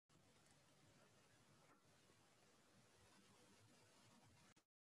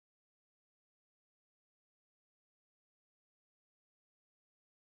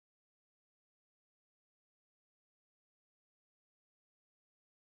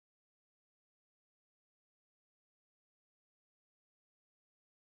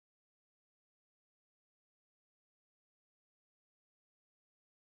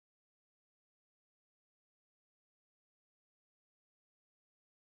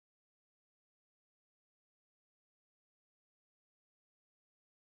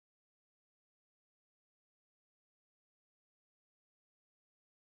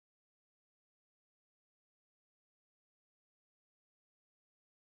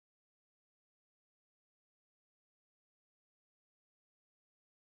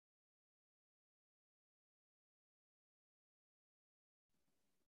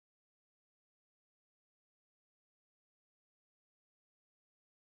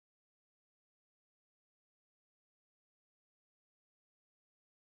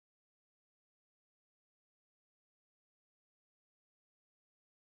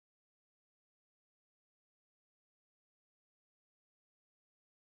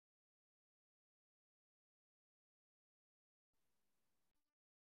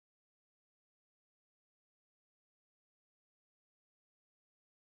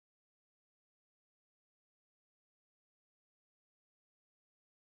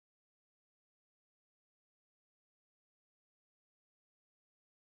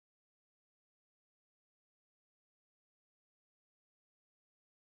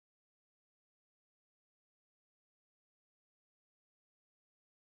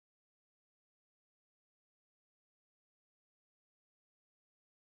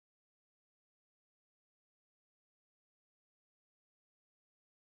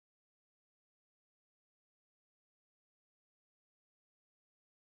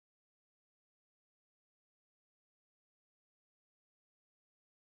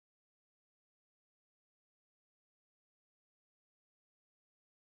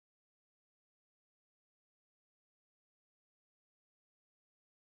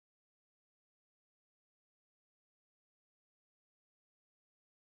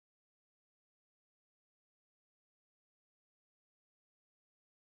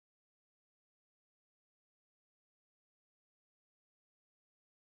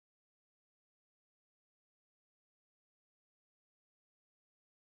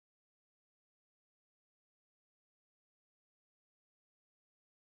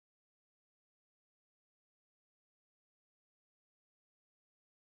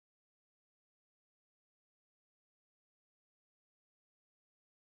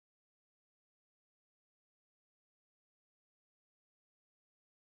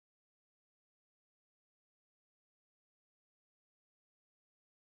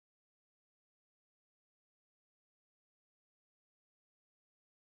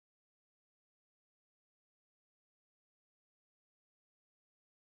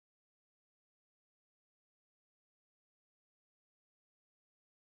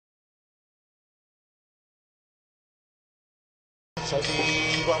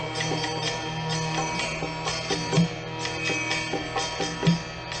सजीवम्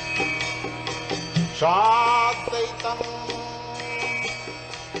साद्वैतं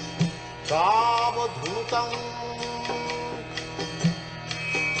सावधूतं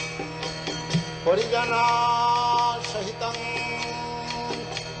परिजना सहितं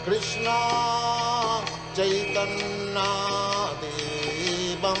कृष्ण चैतन्य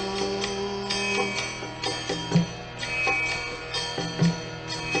देवम्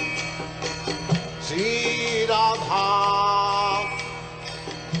श्री राधा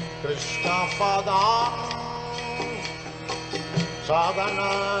कृष्ण पदान् साधन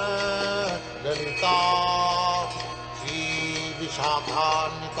ललिता श्री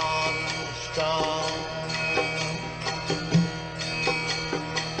विशाखान्वितांश्च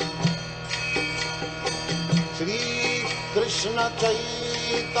श्री कृष्ण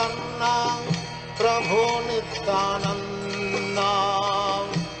चैतन्य प्रभु नित्यानंद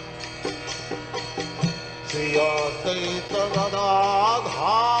श्री अद्वैत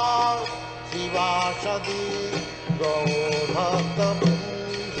गदाधर शिवासदि गौरभक्तवृन्द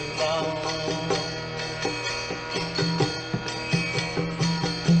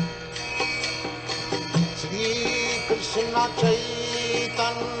श्री कृष्ण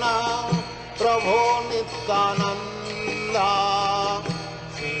चैतन्य प्रभु नित्यानंद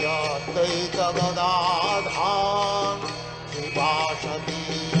श्री अद्वैत गदाधर शिवासदि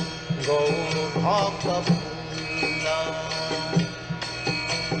गौरभक्तवृन्द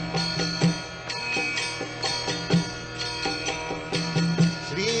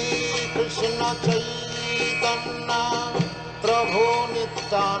श्री कृष्ण चैतन्य प्रभु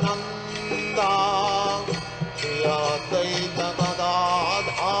Nityanand Shri Advaita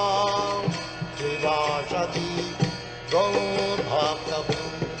Gadadhar शिवासदि गौरभक्तवृन्द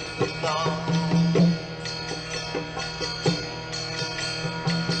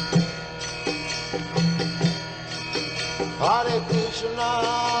Hare Krishna,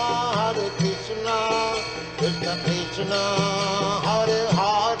 Krishna Krishna, Hare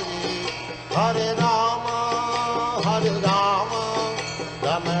Hare, Hare Rama,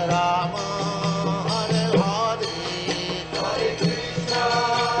 Rama Rama, Hare Hare. Hare Krishna,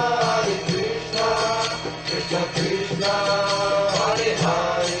 Krishna Krishna, Hare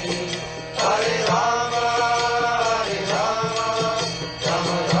Hare, Hare Rama,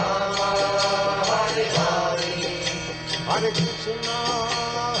 Rama Rama, Hare Hare.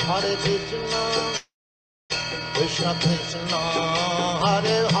 Hare Krishna, Krishna Krishna,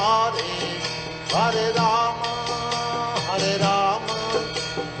 Hare Hare, Hare Rama,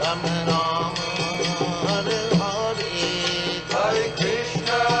 Rama Rama, Hare Hare. Hare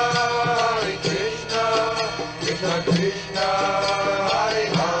Krishna, Krishna Krishna, Hare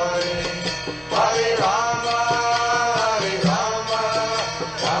Hare, Hare Rama,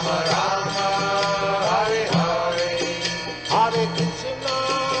 Rama Rama, Hare Hare. Hare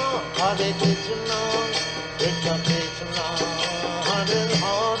Krishna, Krishna Krishna, Hare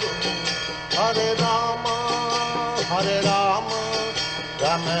Hare, Hare Rama,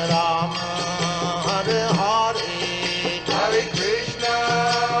 Rama Rama, Hare Hare. Hare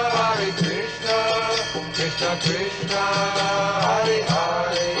Krishna, Krishna Krishna, Hare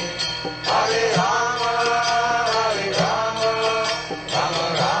Hare, Hare Rama, Rama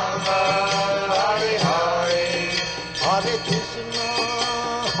Rama, Hare Hare.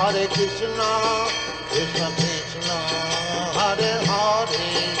 Hare Krishna, Krishna Krishna, Hare Hare,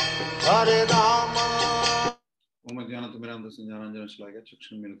 Hare Rama. Om Jnana Timiranda Sanjnana Shlaya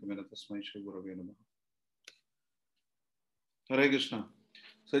Chakshun Milita Mera Tasmai Shri Gurave Namaha. Hare Krishna.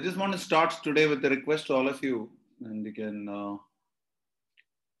 So I just want to start today with a request to all of you, and you can. I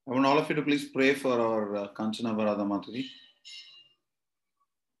want all of you to please pray for our Kanchana Varada Mataji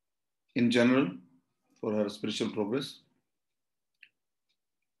in general, for her spiritual progress.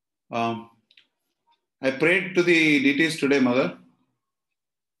 I prayed to the deities today, Mother.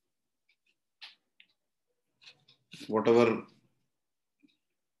 Whatever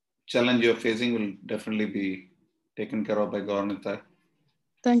challenge you're facing will definitely be taken care of by Gauranitai.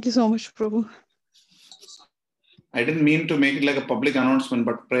 Thank you so much, Prabhu. I didn't mean to make it like a public announcement,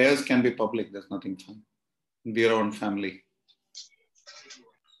 but prayers can be public. There's nothing fun. Be our own family.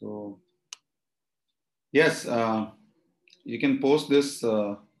 So, yes, you can post this.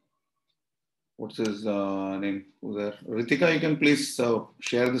 What's his name? Who's there? Ritika, you can please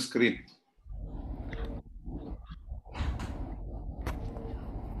share the screen.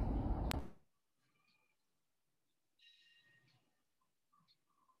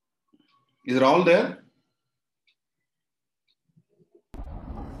 Is it all there?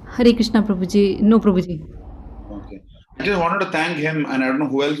 Hare Krishna, Prabhuji. No, Prabhuji. Okay. I just wanted to thank him, and I don't know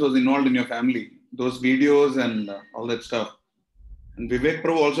who else was involved in your family. Those videos and all that stuff. And Vivek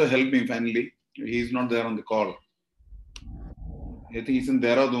Prabhu also helped me finally. He's not there on the call. I think he's in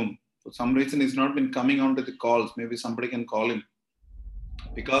Dehradun. For some reason, he's not been coming on to the calls. Maybe somebody can call him.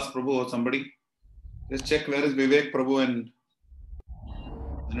 Vikas Prabhu or somebody. Just check where is Vivek Prabhu and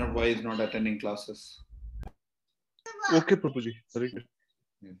I don't know why he's not attending classes. Okay, Prabhuji. Very good.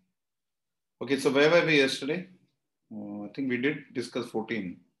 Yeah. Okay, so where were we yesterday? I think we did discuss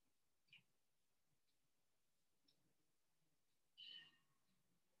 14.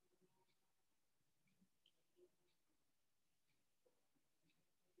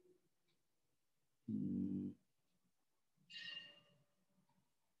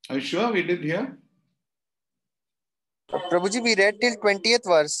 Are you sure we did here? Prabhuji, we read till 20th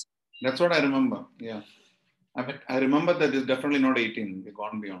verse. That's what I remember. Yeah. I remember that it's definitely not 18. We've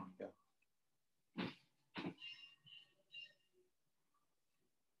gone beyond. Yeah.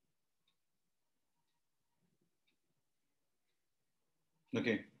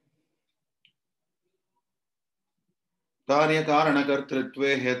 Okay.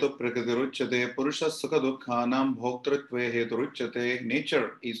 Karya-karanakar-tritve hetu-prakritir-uchyate purusha-sukha-dukhanam bhoktritve hetu-uchyate.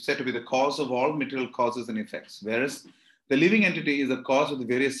 Nature is said to be the cause of all material causes and effects, whereas the living entity is the cause of the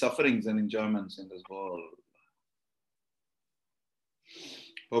various sufferings and enjoyments in this world.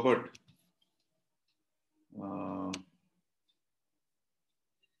 Robert.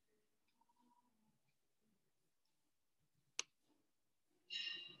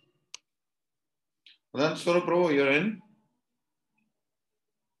 Then Swarup Prabhu, you're in?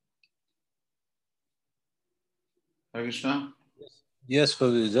 Hare Krishna. Yes,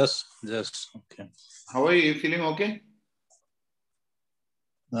 Prabhuji, just okay. How are you? Feeling okay?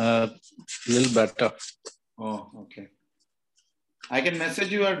 Little better. Oh, okay. I can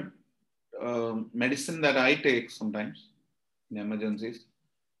message you a medicine that I take sometimes in emergencies.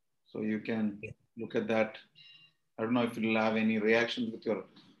 So you can look at that. I don't know if you'll have any reactions with your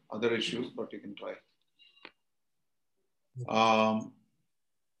other issues, but you can try.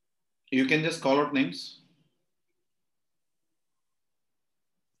 You can just call out names.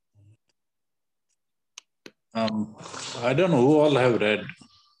 I don't know who all have read.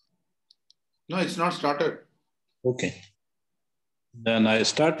 No, it's not started. Okay. Then I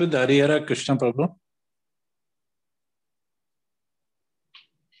start with Harihara Krishna Prabhu.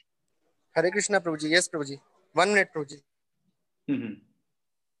 Hare Krishna, Prabhuji. Yes, Prabhuji. 1 minute, Prabhuji. Mm-hmm.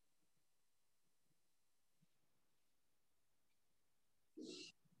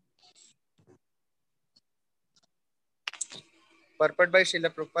 Purport by Srila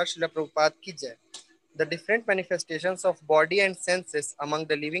Prabhupada ki jai. The different manifestations of body and senses among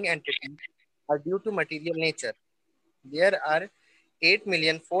the living entities are due to material nature. There are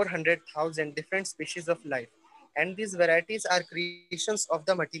 8,400,000 different species of life, and these varieties are creations of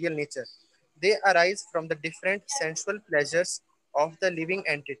the material nature. They arise from the different sensual pleasures of the living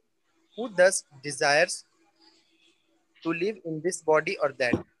entity, who thus desires to live in this body or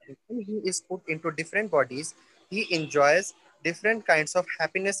that. And when he is put into different bodies, he enjoys different kinds of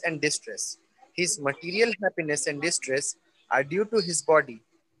happiness and distress. His material happiness and distress are due to his body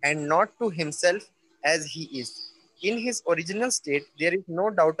and not to himself as he is. In his original state, there is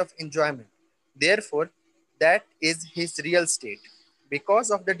no doubt of enjoyment. Therefore, that is his real state.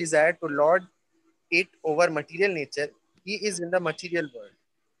 Because of the desire to lord it over material nature, he is in the material world.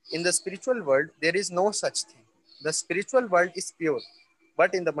 In the spiritual world, there is no such thing. The spiritual world is pure,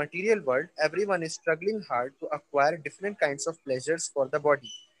 but in the material world, everyone is struggling hard to acquire different kinds of pleasures for the body.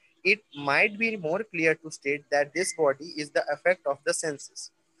 It might be more clear to state that this body is the effect of the senses.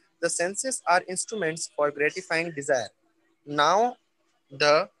 The senses are instruments for gratifying desire. Now,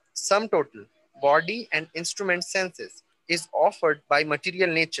 the sum total, body and instrument senses, is offered by material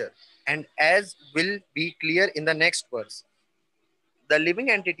nature, and as will be clear in the next verse. The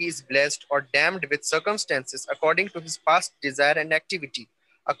living entity is blessed or damned with circumstances according to his past desire and activity.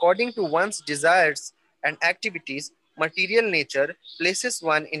 According to one's desires and activities, material nature places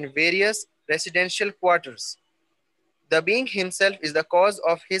one in various residential quarters. The being himself is the cause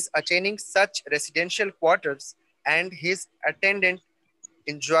of his attaining such residential quarters and his attendant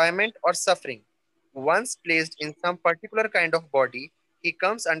enjoyment or suffering. Once placed in some particular kind of body, he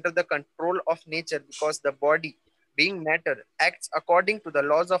comes under the control of nature because the body, being matter, acts according to the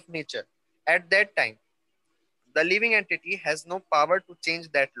laws of nature. At that time, the living entity has no power to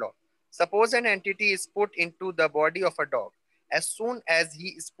change that law. Suppose an entity is put into the body of a dog. As soon as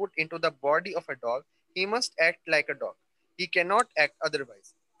he is put into the body of a dog, he must act like a dog. He cannot act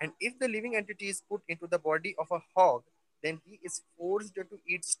otherwise. And if the living entity is put into the body of a hog, then he is forced to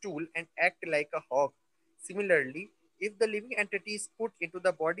eat stool and act like a hog. Similarly, If the living entity is put into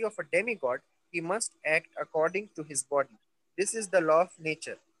the body of a demigod, he must act according to his body. This is the law of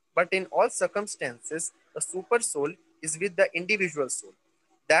nature. But in all circumstances, the super soul is with the individual soul.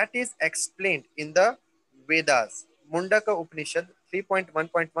 That is explained in the Vedas. Mundaka Upanishad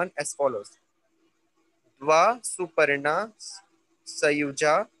 3.1.1 as follows. Dva Suparna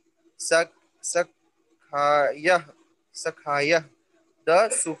Sayuja Sak Sakhayah Sakhayah. The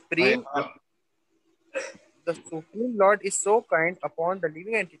supreme the Supreme Lord is so kind upon the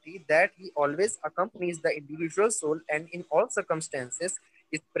living entity that he always accompanies the individual soul and in all circumstances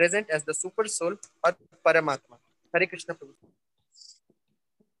is present as the super soul or Paramatma. Hare Krishna Prabhu.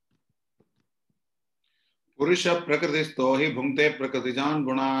 पुरुष प्रकृतिस्थो हि भुङ्क्ते प्रकृतिजान्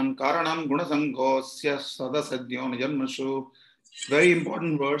गुणान् कारणं गुणसङ्घोऽस्य सदसद्यो निजन्मसु. Very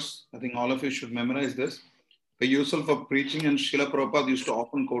important verse. I think all of you should memorize this. The useful for preaching, and Srila Prabhupada used to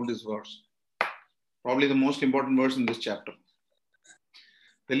often quote this verse. Probably the most important verse in this chapter.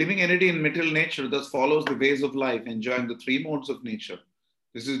 The living entity in material nature thus follows the ways of life, enjoying the three modes of nature.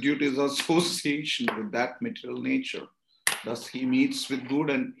 This is due to his association with that material nature. Thus, he meets with good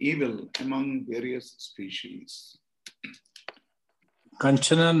and evil among various species.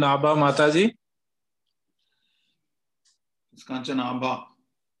 Kanchana Nabha Mataji. It's Kanchana Abha.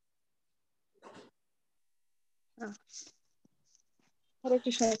 Hare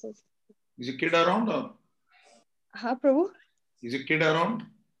Krishna. Sir. Is a kid around? Or Ha, Prabhu? is a kid around?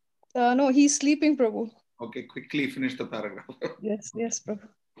 No, he's sleeping, Prabhu. Okay, quickly finish the paragraph. Yes, Prabhu.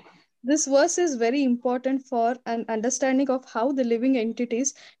 This verse is very important for an understanding of how the living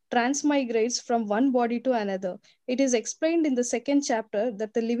entities transmigrates from one body to another. It is explained in the second chapter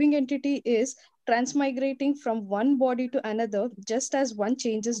that the living entity is transmigrating from one body to another just as one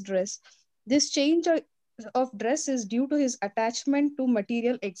changes dress. This change of dress is due to his attachment to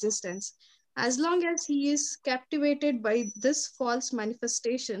material existence. As long as he is captivated by this false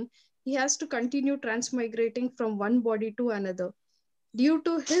manifestation, he has to continue transmigrating from one body to another. Due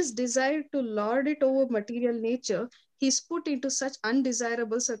to his desire to lord it over material nature, he is put into such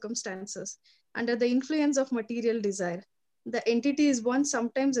undesirable circumstances under the influence of material desire. The entity is born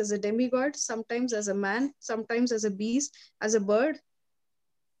sometimes as a demigod, sometimes as a man, sometimes as a beast, as a bird,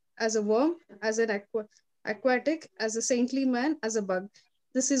 as a worm, as an aquatic, as a saintly man, as a bug.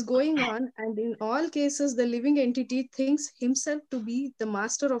 This is going on, and in all cases, the living entity thinks himself to be the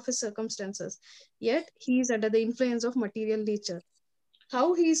master of his circumstances, yet he is under the influence of material nature.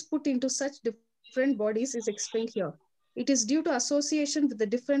 How he is put into such different bodies is explained here. It is due to association with the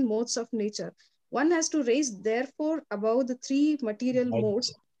different modes of nature. One has to raise, therefore, above the three material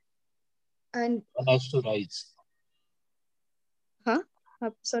modes. And one has to rise.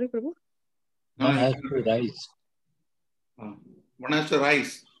 Sorry, Prabhu. One has to rise. One has to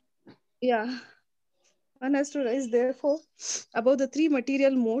rise. Yeah. One has to rise, therefore, above the three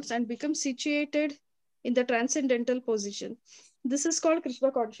material modes and become situated in the transcendental position. This is called Krishna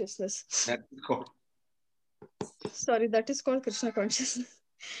consciousness. That is called. Sorry, that is called Krishna consciousness.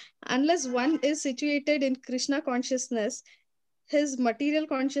 Unless one is situated in Krishna consciousness, his material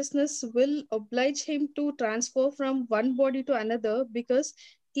consciousness will oblige him to transfer from one body to another because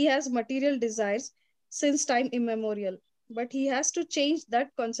he has material desires since time immemorial. But he has to change that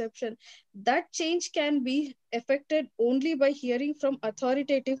conception. That change can be effected only by hearing from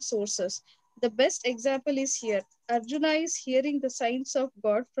authoritative sources. The best example is here. Arjuna is hearing the signs of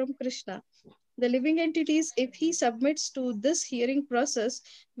God from Krishna. The living entities, if he submits to this hearing process,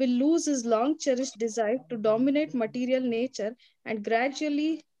 will lose his long cherished desire to dominate material nature, and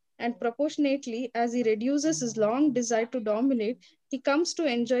gradually and proportionately, as he reduces his long desire to dominate, he comes to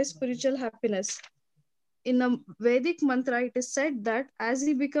enjoy spiritual happiness. In a Vedic mantra, it is said that as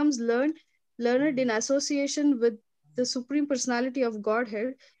he becomes learned in association with the Supreme Personality of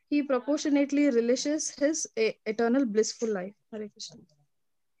Godhead, he proportionately relishes his eternal blissful life. Hare Krishna.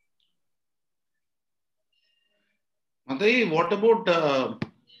 Mataji, what about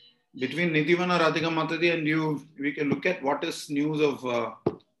between Nidhivana, Radhika Mataji and you? We can look at what is news of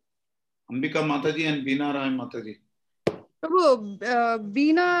Ambika Mataji and Veena Rai Mataji. Prabhu,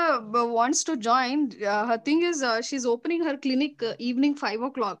 Veena wants to join. Her thing is she's opening her clinic evening 5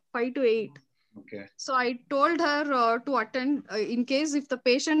 o'clock, 5 to 8. Okay. So I told her to attend in case if the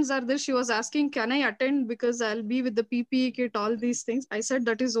patients are there. She was asking, can I attend because I'll be with the PPE kit, all these things. I said,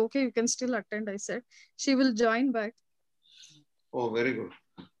 that is okay. You can still attend. I said, she will join back. Oh, very good.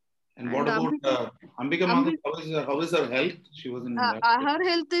 And what about Ambika Mataji? How is her health? She was in her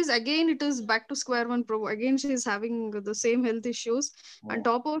health is, again, it is back to square one, Prabhu. Again, she is having the same health issues. Oh. On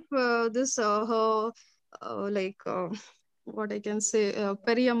top of this, her what I can say,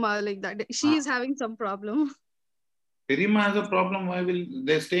 periama, like that. She is having some problem. Pirima has a problem. Why will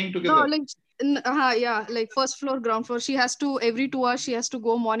they staying No, together? like, yeah, like first floor, ground floor. She has to, every 2 hours, she has to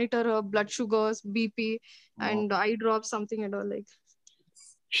go monitor her blood sugars, BP, Oh. and eye drops, something and all. Like,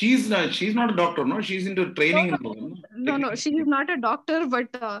 She's not a doctor, no? She's into training. no, she is not a doctor, but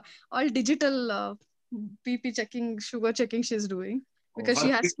all digital BP checking, sugar checking she's doing, Oh, because she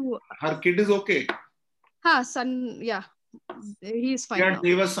has to. her kid is okay. Son, yeah, he is fine Yeah, now.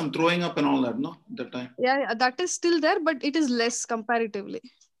 there was some throwing up and all that, no? At that time. Yeah, that is still there, but it is less comparatively.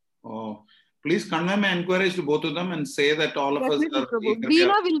 Oh, please convey my enquiries to both of them and say that all of us Definitely, are Prabhu. eager.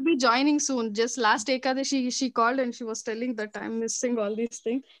 Beena will be joining soon. Just last Ekadashi, she called and she was telling that I'm missing all these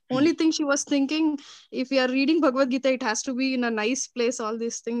things. Only thing she was thinking, if we are reading Bhagavad Gita, it has to be in a nice place, all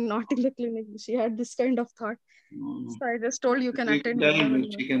these things, not in the clinic. She had this kind of thought. No. So I just told you can You attend tell whenever me,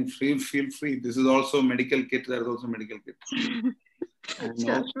 you she can feel free. This is also medical kit. There is also medical kit. And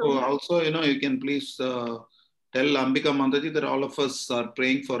Sure, Prabhu. also, you can please tell Ambika Mataji that all of us are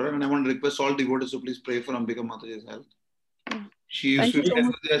praying for her. And I want to request all devotees to please pray for Ambika Mataji's health. She used Thank to you be so much.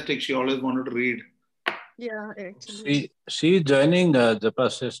 enthusiastic. She always wanted to read. Yeah, actually. She is joining Japa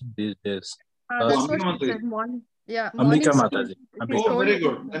session these days. That's what Ambika she Mataji. said. Morning. Yeah, Ambika mornings. Mataji. She Oh, told very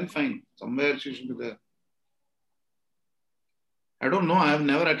good. Then fine. Somewhere she should be there. I don't know. I have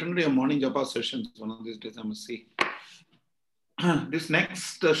never attended a morning japa sessions. One of these days I must see. This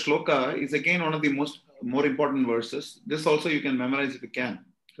next shloka is again one of the more important verses. This also you can memorize if you can.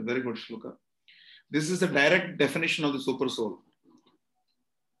 It's a very good shloka. This is a direct definition of the super soul.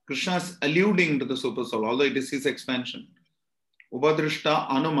 Krishna is alluding to the super soul, although it is his expansion. Ubadrishta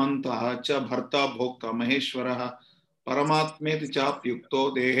anumantaha cha bharta bhokta maheshwaraha paramatmeti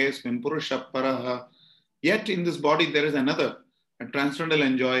chapyukto dehesmin purushaparaha. Yet in this body there is another, a transcendental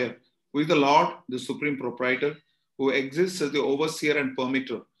enjoyer, who is the Lord, the supreme proprietor, who exists as the overseer and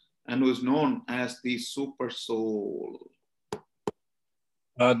permitter, and who is known as the super soul.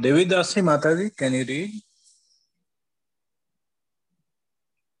 Devidasi Mataji, can you read?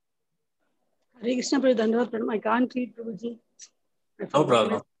 Hare Krishna, Prabhu, Dhanavad, Pranam. I can't read, Prabhuji. No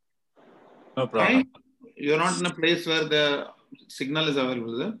problem. No problem. You're not in a place where the signal is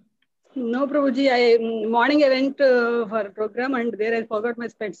available, is it? No, Prabhuji. Morning I went for a program and there I forgot my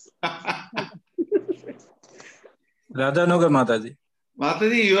specs. Radhanuga Mataji.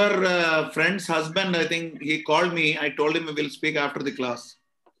 Mataji, your friend's husband, I think he called me. I told him we will speak after the class.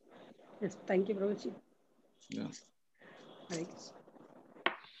 Yes, thank you, Prabhuji. Yeah. Hare Krishna.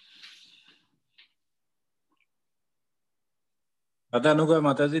 Radhanuga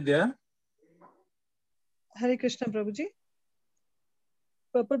Mataji there? Hare Krishna, Prabhuji.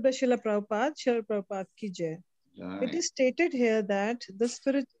 Purport by Srila Prabhupada, Srila Prabhupada ki jai. It is stated here that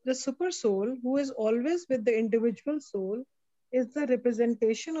the super soul, who is always with the individual soul, is the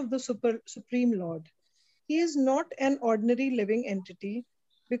representation of the Supreme Lord. He is not an ordinary living entity,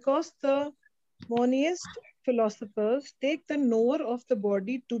 because the monist philosophers take the knower of the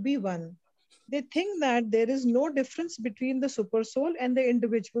body to be one. They think that there is no difference between the super soul and the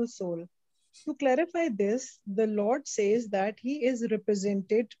individual soul. To clarify this, the Lord says that he is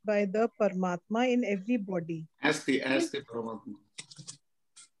represented by the Paramatma in every body. As the Paramatma.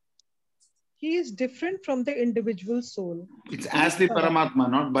 He is different from the individual soul. It's as the Paramatma,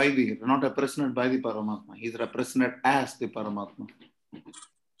 not represented by the Paramatma. He is represented as the Paramatma.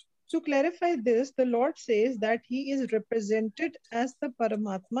 To clarify this, the Lord says that he is represented as the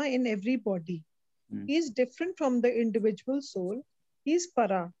Paramatma in every body. He is different from the individual soul. He is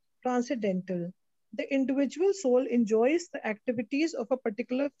para, transcendental. The individual soul enjoys the activities of a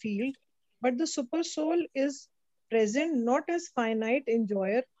particular field, but the super soul is present not as finite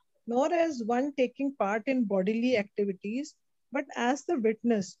enjoyer, nor as one taking part in bodily activities, but as the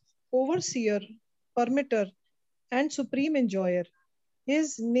witness, overseer, permitter, and supreme enjoyer.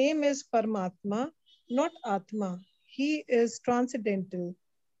 His name is Paramatma, not Atma. He is transcendental.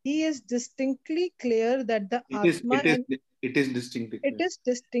 He is distinctly clear that the Atma it is distinctly clear. It is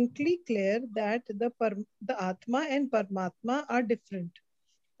distinctly clear that the Atma and Paramatma are different.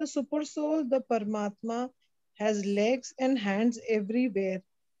 The super soul, the Paramatma, has legs and hands everywhere,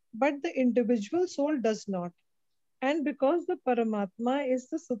 but the individual soul does not. And because the Paramatma is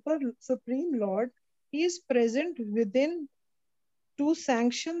the supreme Lord, he is present within to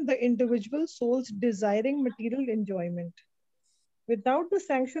sanction the individual soul's desiring material enjoyment. Without the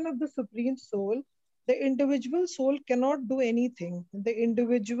sanction of the Supreme Soul, the individual soul cannot do anything. The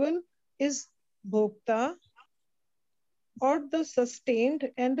individual is Bhokta or the sustained,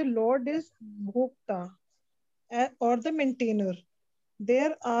 and the Lord is Bhokta or the maintainer.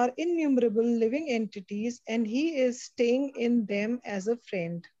 There are innumerable living entities, and he is staying in them as a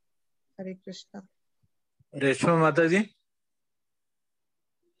friend. Hare Krishna. Reshma माता जी।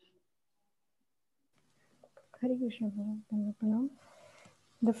 Hare Krishna, Pranam.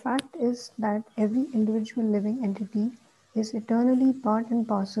 The fact is that every individual living entity is eternally part and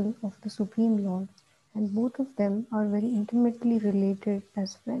parcel of the Supreme Lord, and both of them are very intimately related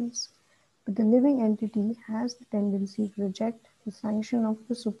as friends. But the living entity has the tendency to reject the sanction of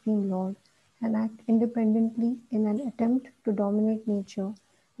the Supreme Lord and act independently in an attempt to dominate nature,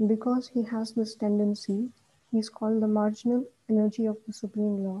 and because he has this tendency, he is called the marginal energy of the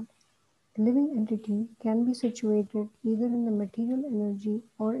Supreme Lord. The living entity can be situated either in the material energy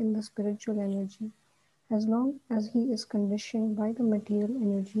or in the spiritual energy. As long as he is conditioned by the material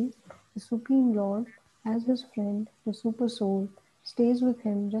energy, the Supreme Lord, as his friend, the Super Soul, stays with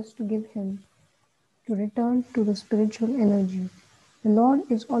him just to give him to return to the spiritual energy. The Lord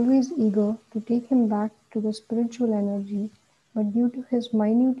is always eager to take him back to the spiritual energy, but due to his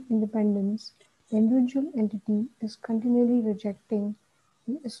minute independence, the individual entity is continually rejecting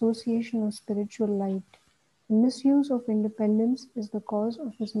the association of spiritual light. The misuse of independence is the cause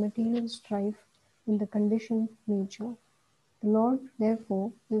of his material strife in the conditioned nature. The Lord,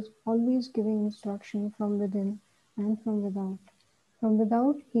 therefore, is always giving instruction from within and from without. From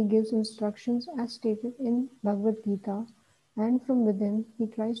without, he gives instructions as stated in Bhagavad Gita, and from within, he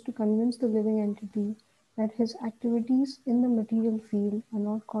tries to convince the living entity that his activities in the material field are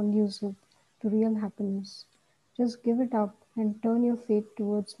not conducive to real happiness. Just give it up and turn your fate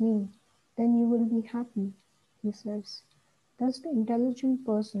towards me, then you will be happy, he says. Thus, the intelligent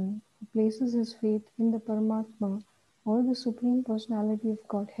person who places his faith in the Paramatma or the Supreme Personality of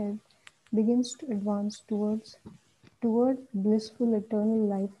Godhead begins to advance toward blissful eternal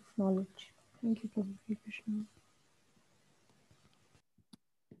life of knowledge. Thank you, Prabhu. Hare Krishna.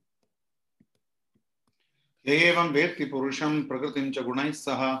 एवं वेत्ति पुरुषं प्रकृतिं च गुणैः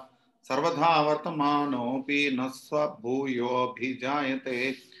सह सर्वथा वर्तमानोऽपि न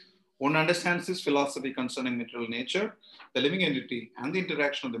स्वभूयोऽभिजायते. One understands this philosophy concerning material nature, the living entity, and the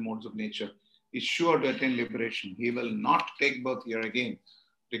interaction of the modes of nature is sure to attain liberation. He will not take birth here again,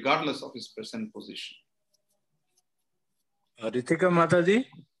 regardless of his present position. Ritika Mataji.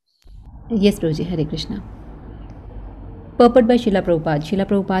 Yes, Prabhuji. Hare Krishna. Purport by Srila Prabhupada. Srila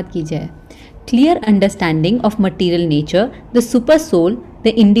Prabhupada ki jai. Clear understanding of material nature, the super soul,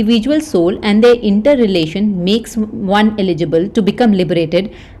 the individual soul and their interrelation makes one eligible to become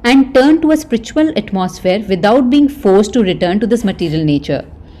liberated and turn to a spiritual atmosphere without being forced to return to this material nature.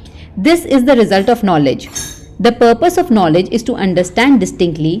 This is the result of knowledge. The purpose of knowledge is to understand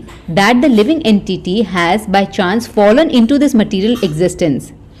distinctly that the living entity has by chance fallen into this material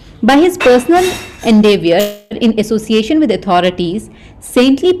existence. By his personal endeavor in association with authorities,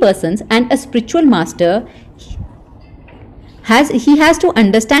 saintly persons and a spiritual master, he has to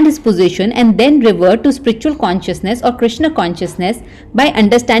understand his position and then revert to spiritual consciousness or Krishna consciousness by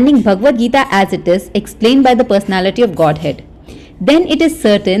understanding Bhagavad Gita as it is explained by the personality of Godhead. Then it is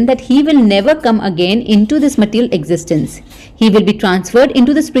certain that he will never come again into this material existence. He will be transferred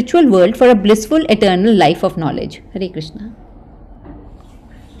into the spiritual world for a blissful eternal life of knowledge. Hare Krishna.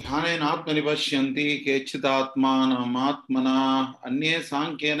 ध्यानेन आत्मनिपश्यन्ति केचिदात्मानमात्मना अन्ये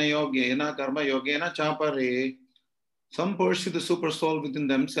सांख्येन योगेन कर्मयोगेन चापरे. Some pursue the super soul within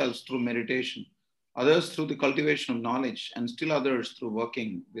themselves through meditation, others through the cultivation of knowledge, and still others through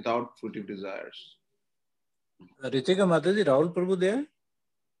working without fruitive desires. Ritika Mataji, Rahul Prabhu there?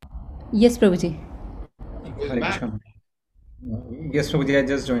 Yes, Prabhuji. Yes, Prabhuji, I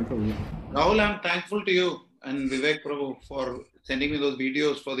just joined Prabhuji. Rahul, I'm thankful to you and Vivek Prabhu for sending me those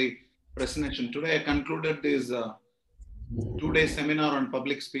videos for the presentation. Today I concluded this 2-day seminar on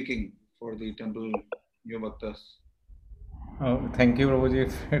public speaking for the temple New Bhaktas. Oh, thank you,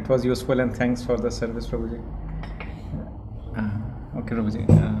 Prabhuji. It was useful and thanks for the service, Prabhuji. Okay, Prabhuji.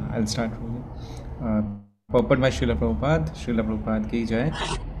 I'll start, Prabhuji. Purport by Srila Prabhupada ki jai.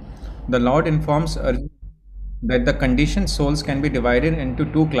 The Lord informs Arjuna that the conditioned souls can be divided into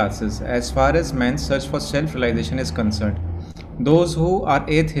two classes as far as man's search for self-realization is concerned. Those who are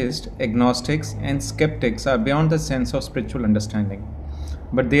atheists, agnostics, and skeptics are beyond the sense of spiritual understanding.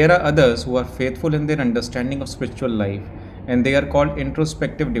 But there are others who are faithful in their understanding of spiritual life, and they are called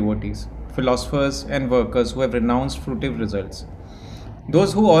introspective devotees, philosophers, and workers who have renounced fruitive results.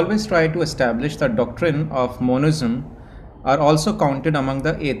 Those who always try to establish the doctrine of monism are also counted among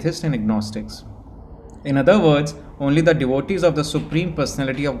the atheists and agnostics. In other words, only the devotees of the Supreme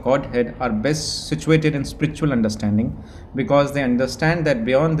Personality of Godhead are best situated in spiritual understanding because they understand that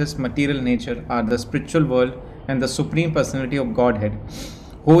beyond this material nature are the spiritual world and the Supreme Personality of Godhead,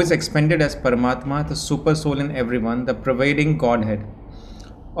 who is expanded as Paramatma, the Super Soul in everyone, the pervading Godhead.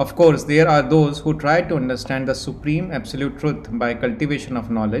 Of course, there are those who try to understand the supreme absolute truth by cultivation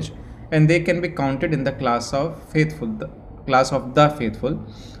of knowledge, and they can be counted in the class of the faithful.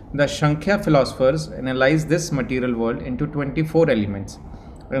 The Sankhya philosophers analyze this material world into 24 elements,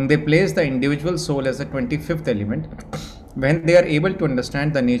 and they place the individual soul as the 25th element. When they are able to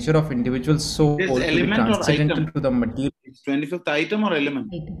understand the nature of individual soul Is to be element or transcendental item? to the material It's 25th item or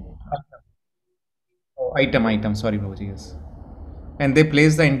element? item, sorry, Prabhuji, yes. And they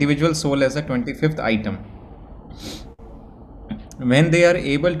place the individual soul as a 25th item. When they are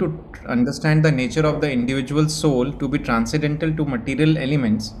able to understand the nature of the individual soul to be transcendental to material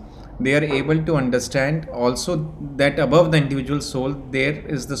elements, they are able to understand also that above the individual soul there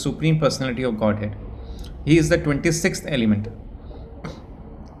is the Supreme Personality of Godhead. He is the 26th element.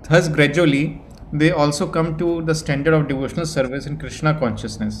 Thus, gradually, they also come to the standard of devotional service in Krishna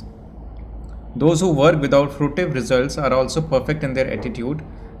consciousness. Those who work without fruitive results are also perfect in their attitude.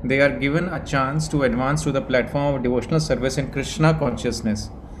 They are given a chance to advance to the platform of devotional service in Krishna consciousness.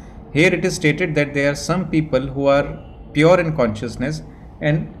 Here it is stated that there are some people who are pure in consciousness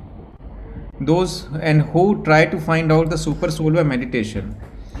and those and who try to find out the super soul by meditation.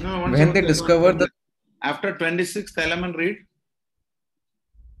 No, When they discover the after 26th element, read.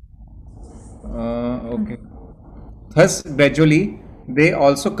 Okay. Thus, gradually, they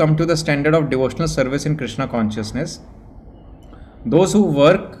also come to the standard of devotional service in Krishna consciousness. Those who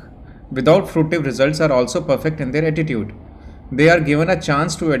work without fruitive results are also perfect in their attitude. They are given a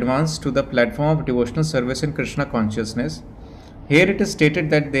chance to advance to the platform of devotional service in Krishna consciousness. Here it is stated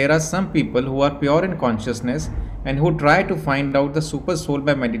that there are some people who are pure in consciousness and who try to find out the super soul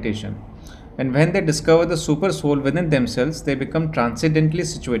by meditation. And when they discover the super soul within themselves, they become transcendently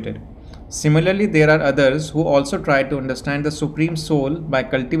situated. Similarly, there are others who also try to understand the supreme soul by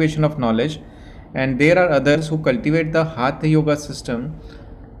cultivation of knowledge, and there are others who cultivate the Hatha Yoga system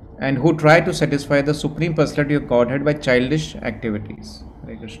and who try to satisfy the Supreme Personality of Godhead by childish activities.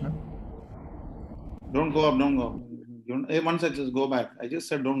 Hare Krishna. Don't go up, don't go up. Hey, one sec, just go back. I just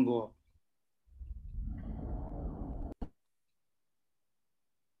said don't go up.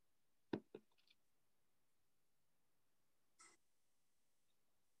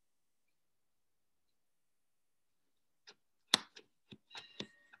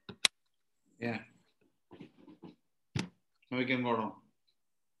 Yeah. Now we can go down.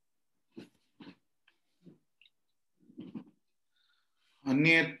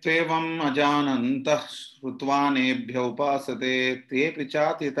 अन्येत्वेवम् अजानन्तः श्रुत्वानेभ्य उपासते तेऽपि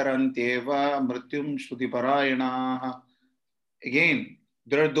चातितरन्त्येव मृत्युं श्रुतिपरायणाः. Again,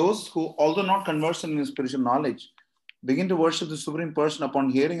 there are those who, although not conversant in spiritual knowledge, begin to worship the Supreme Person upon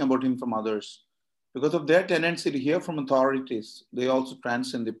hearing about him from others. Because of their tendency to hear from authorities, they also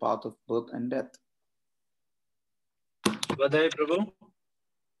transcend the path of birth and death. Shubhodaya, Prabhu.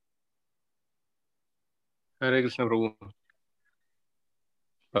 Hare Krishna, Prabhu.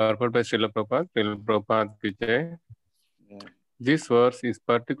 Purport by Srila Prabhupada ki jai. This verse is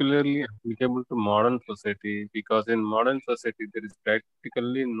particularly applicable to modern society because in modern society there is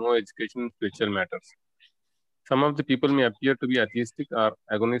practically no education in spiritual matters. Some of the people may appear to be atheistic or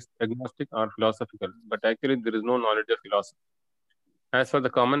agnostic or philosophical, but actually there is no knowledge of philosophy. As for the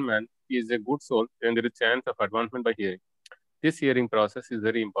common man, he is a good soul and there is chance of advancement by hearing. This hearing process is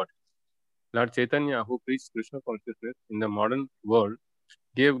very important. Lord Chaitanya, who preached Krishna consciousness in the modern world,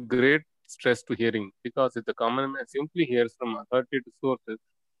 gave great stress to hearing because if the common man simply hears from authoritative sources,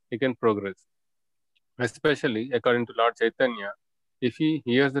 he can progress. Especially, according to Lord Chaitanya, if he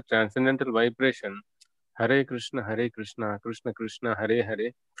hears the transcendental vibration, Hare Krishna, Krishna Krishna, Hare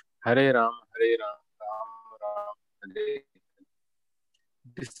Hare, Hare Ram, Ram, Hare.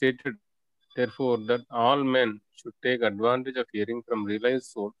 It is stated, therefore, that all men should take advantage of hearing from realized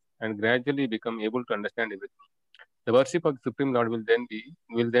souls and gradually become able to understand everything. The worship of the Supreme Lord will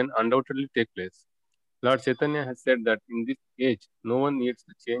then undoubtedly take place. Lord Chaitanya has said that in this age, no one needs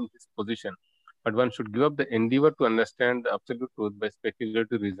to change his position, but one should give up the endeavor to understand the absolute truth by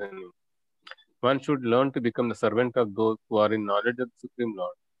speculative reasoning. One should learn to become the servant of those who are in knowledge of the Supreme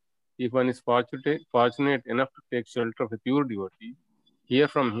Lord. If one is fortunate enough to take shelter of a pure devotee, hear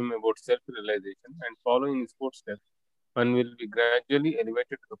from him about self-realization and follow in his footsteps, one will be gradually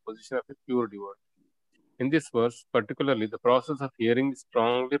elevated to the position of a pure devotee. In this verse, particularly, the process of hearing is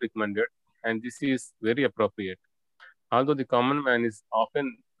strongly recommended, and this is very appropriate. Although the common man is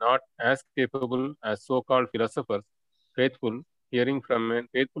often not as capable as so-called philosophers, faithful hearing from an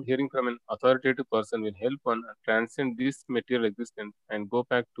authoritative person will help one transcend this material existence and go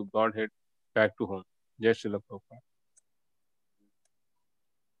back to Godhead, back to home. Jai Srila Prabhupada.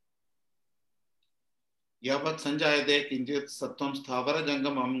 यावत् संजायते किंचित सत्वं स्थावर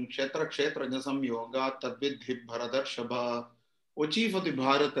जंगमं क्षेत्र क्षेत्रज्ञ संयोगात् तद्विद्धि भरतर्षभ. O chief of the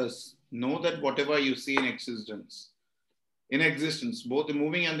Bharatas, know that whatever you see in existence, both the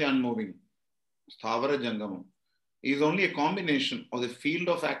moving and the unmoving, sthavara jangamam, is only a combination of the field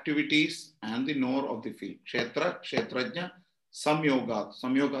of activities and the knower of the field. Kshetra, kshetrajna, samyogat.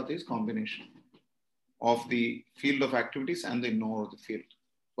 Samyogat is combination of the field of activities and the knower of the field.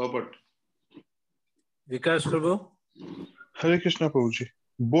 Purport. Vikas Prabhu. Hare Krishna Prabhuji.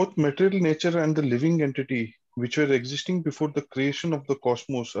 Both material nature and the living entity which were existing before the creation of the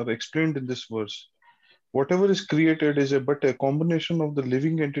cosmos are explained in this verse. Whatever is created is but a combination of the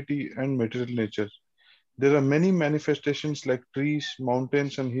living entity and material nature. There are many manifestations like trees,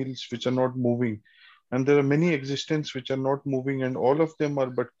 mountains, and hills which are not moving. And there are many existences which are not moving, and all of them are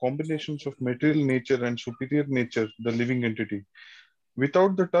but combinations of material nature and superior nature, the living entity.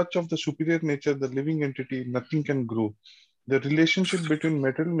 Without the touch of the superior nature, the living entity, nothing can grow. The relationship between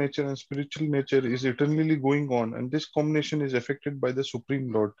material nature and spiritual nature is eternally going on, and this combination is affected by the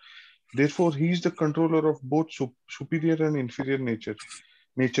Supreme Lord. Therefore, he is the controller of both superior and inferior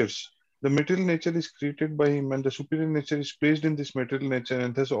natures. The material nature is created by him, and the superior nature is placed in this material nature,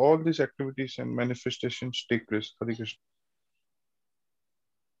 and thus all these activities and manifestations take place. Hare Krishna.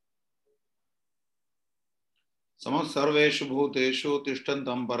 Samam sarveshu bhuteshu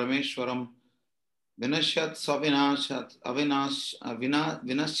tishtantam parameshwaram vinashyat savinashyat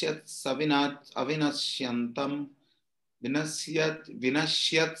vinashyat savinat avinashyantam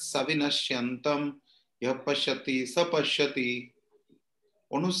vinashyat savinashyantam yapashyati sapashyati.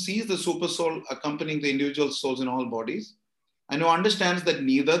 One who sees the super soul accompanying the individual souls in all bodies, and who understands that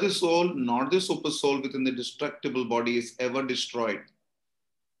neither the soul nor the super soul within the destructible body is ever destroyed.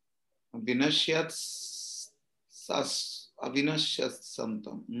 Vinashyat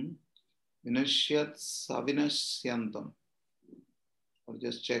avinashyantam. Vinashyat savinashyantam. Or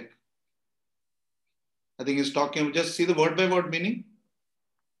just check. I think he's talking, just see the word by word meaning.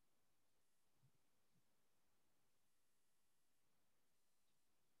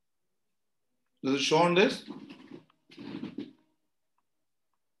 Does it show on this?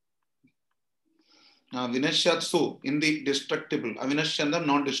 Vinashyatsu, in the destructible. Avinashyandam,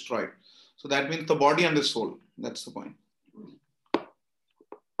 not destroyed. So that means the body and the soul. That's the point.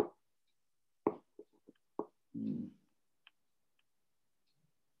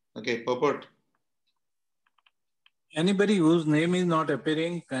 Okay, purport. Anybody whose name is not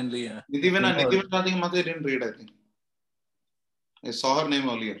appearing, kindly. Nidhivana Mother didn't read, I think. I saw her name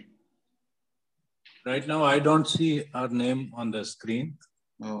earlier. Right now, I don't see her name on the screen.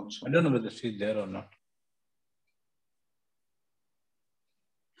 Oh, I don't know whether she's there or not.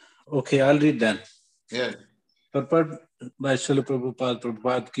 Okay, I'll read then. Yeah. Purport by Srila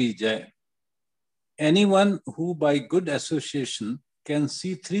Prabhupada ki jai. Anyone who by good association can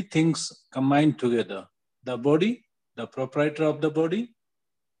see three things combined together: the body, the proprietor of the body,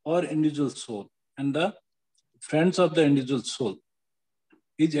 or individual soul, and the friends of the individual soul,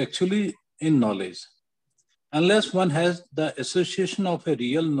 is actually in knowledge. Unless one has the association of a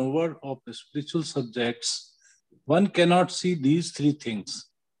real knower of spiritual subjects, one cannot see these three things.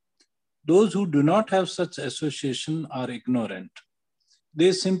 Those who do not have such association are ignorant.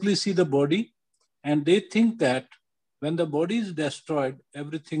 They simply see the body and they think that when the body is destroyed,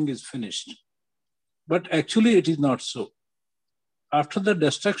 everything is finished. But actually it is not so. After the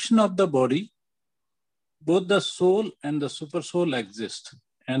destruction of the body, both the soul and the super soul exist,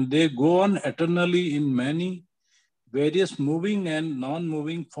 and they go on eternally in many various moving and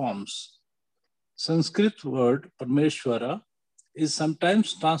non-moving forms. Sanskrit word Parmeshwara is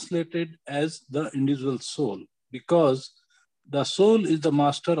sometimes translated as the individual soul because the soul is the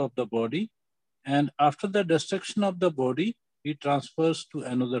master of the body, and after the destruction of the body, he transfers to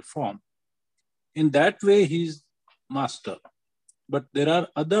another form. In that way, he is master. But there are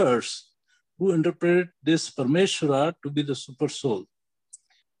others who interpret this Parmeshwara to be the super soul.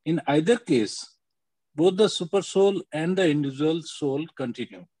 In either case, both the super soul and the individual soul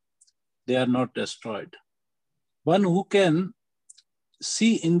continue. They are not destroyed. One who can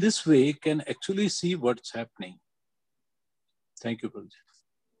see in this way can actually see what's happening. Thank you, Prabhuji.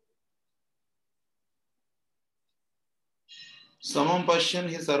 Samam pashyan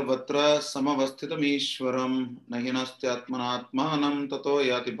hi sarvatra samavasthitam ishwaram nahinasthyatmanatmanam tato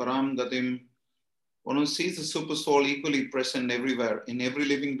yati param gatim. One who sees the super soul equally present everywhere, in every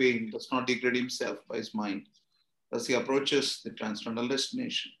living being, does not degrade himself by his mind. Thus he approaches the transcendental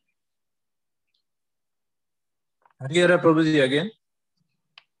destination. Hare Prabhuji again.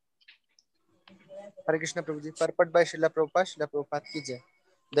 Hare Krishna Prabhuji. Purport by Srila Prabhupada ki jai.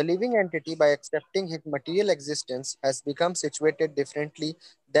 The living entity, by accepting his material existence, has become situated differently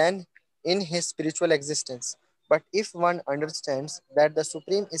than in his spiritual existence. But if one understands that the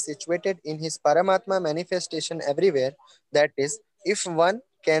Supreme is situated in his Paramatma manifestation everywhere, that is, if one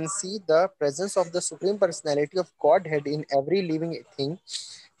can see the presence of the Supreme Personality of Godhead in every living thing,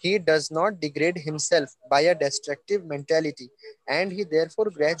 he does not degrade himself by a destructive mentality, and he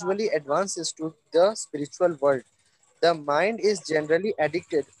therefore gradually advances to the spiritual world. The mind is generally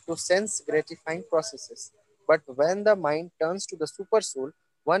addicted to sense gratifying processes, but when the mind turns to the super soul,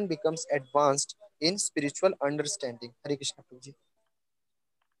 one becomes advanced in spiritual understanding. Hare Krishna Prabhuji.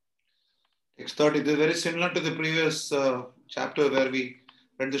 Text 30. This is very similar to the previous chapter where we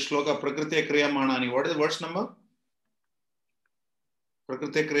read the shloka Prakriti Kriyamanani. What is the verse number?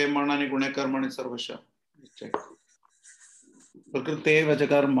 Prakriti Kriyamanani Gune Karmani Sarvasha. Check. Prakriti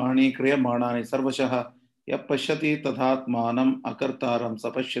Vajakarmani Kriyamanani Sarvashaha Yap Pashyati Tadhatmanam Akartaram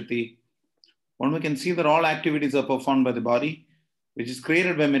Sapashyati. One we can see that all activities are performed by the body, which is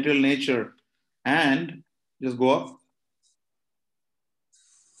created by material nature, and just go up.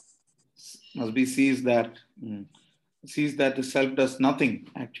 Must be sees that the self does nothing,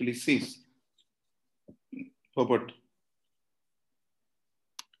 actually sees. Purport.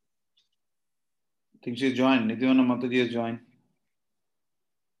 I think she's joined. Nidhyana Mataji has joined.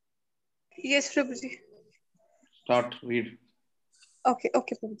 Yes, Prabhuji. Start, read. Okay,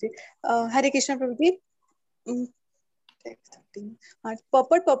 Prabhuji. Hare Krishna, Prabhuji.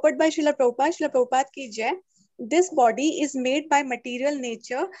 Purport by Srila Prabhupada. Srila Prabhupada ki jai. This body is made by material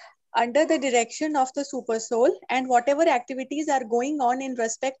nature under the direction of the super soul, and whatever activities are going on in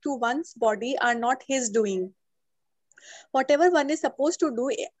respect to one's body are not his doing. Whatever one is supposed to do,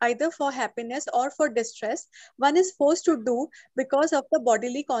 either for happiness or for distress, one is forced to do because of the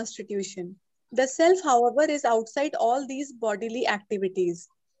bodily constitution. The self, however, is outside all these bodily activities.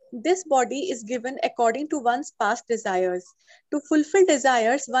 This body is given according to one's past desires. To fulfill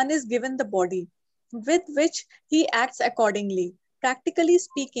desires, one is given the body, with which he acts accordingly. Practically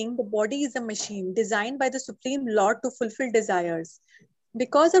speaking, the body is a machine designed by the Supreme Lord to fulfill desires.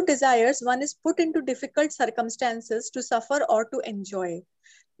 Because of desires, one is put into difficult circumstances to suffer or to enjoy.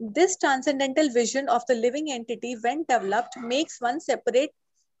 This transcendental vision of the living entity, when developed, makes one separate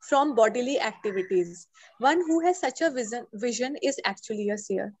from bodily activities. One who has such a vision is actually a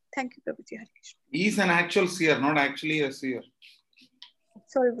seer. Thank you, Prabhuji. Hare Krishna. He is an actual seer, not actually a seer.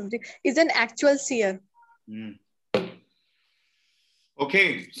 Sorry, Prabhuji. Is an actual seer.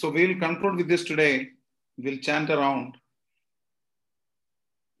 Okay, so we'll conclude with this today. We'll chant around.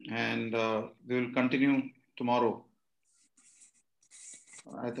 And we will continue tomorrow.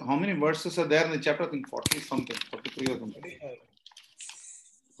 How many verses are there in the chapter? I think 40 something, 43 or something. 35.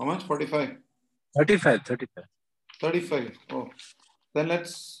 How much? 45? 35. 35. Oh, then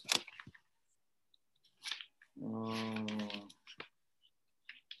let's.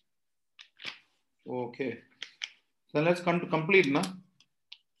 Okay. Then let's come to complete, na?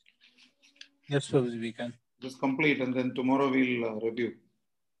 Yes, Prabhuji, we can. Just complete, and then tomorrow we'll review.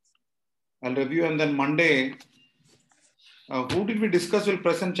 I'll review, and then Monday, who did we discuss will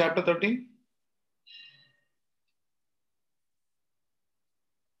present chapter 13?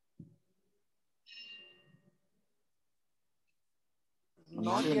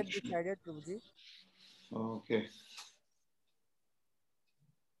 Not yet decided, Prabhuji. Okay.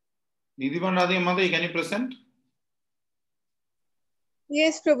 Nidhivan Radhi Mother, can you present?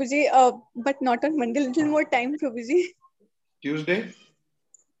 Yes, Prabhuji, but not on Monday. Little more time, Prabhuji. Tuesday?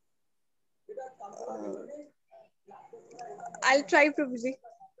 I'll try, Prabhuji.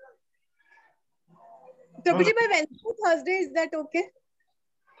 Prabhuji, by Wednesday, Thursday, is that okay?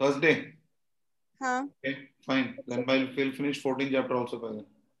 Thursday? Huh? Okay, fine. Then we'll finish 14th chapter also by then.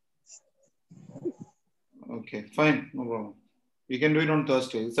 Okay, fine. No problem. We can do it on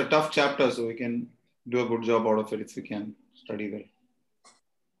Thursday. It's a tough chapter, so we can do a good job out of it if we can study well.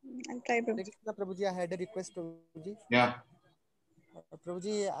 I'll try, Prabhuji. Prabhuji, I had a request, Prabhuji. Yeah.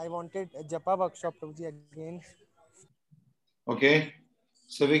 Prabhuji, I wanted a Japa workshop, Prabhuji, again. Okay.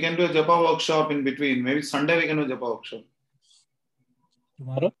 So we can do a Japa workshop in between. Maybe Sunday we can do a Japa workshop.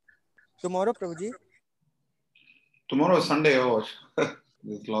 Tomorrow? Tomorrow, Prabhuji. Tomorrow is Sunday. Oh,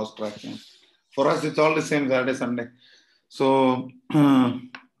 this lost track. Yeah. For us, it's all the same, Saturday, Sunday. So,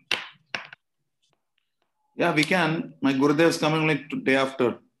 yeah, we can. My Gurudev is coming like day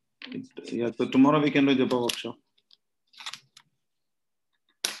after. Yeah, so tomorrow we can do Japa workshop.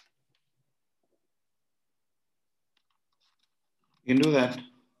 You can do that.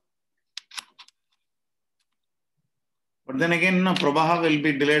 But then again, no, Prabha will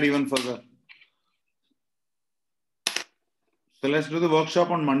be delayed even further. So let's do the workshop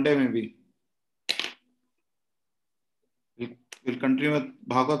on Monday maybe. We'll continue with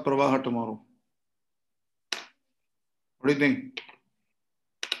Bhagavad Pravaha tomorrow. What do you think?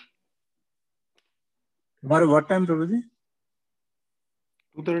 Tomorrow what time, Prabhuji?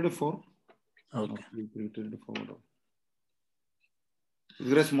 2:30 to 4. Okay. 3:30 to 4.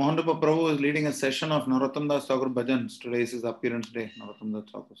 His Grace Mohandupa Prabhu is leading a session of Narottam Das Thakur Bhajans. Today is his appearance day, Narottam Das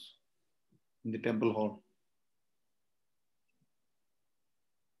Thakur's, in the temple hall.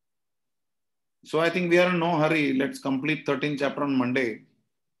 So I think we are in no hurry. Let's complete 13th chapter on Monday.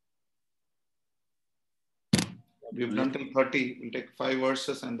 We've done till 30. We'll take 5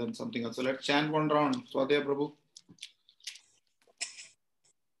 verses and then something else. So let's chant one round. Swadhyaya Prabhu.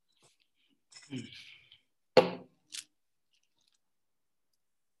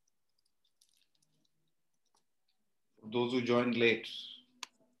 For those who joined late,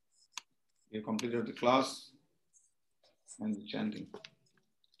 we have completed the class and the chanting.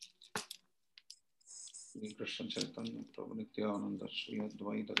 Shri Krishna Chaitanya Prabhu Nityananda Shri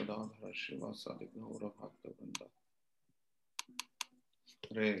Advaita Gadadhara Srivasadi Gaura Bhakta Vrinda.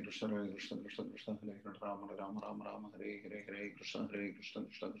 Hare Krishna Krishna Krishna Hare Hare Rama Rama Rama Rama Hare Hare Hare Krishna Krishna Krishna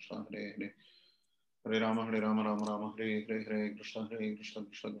Hare Hare Hare Rama Rama Rama Hare Hare Hare Krishna Krishna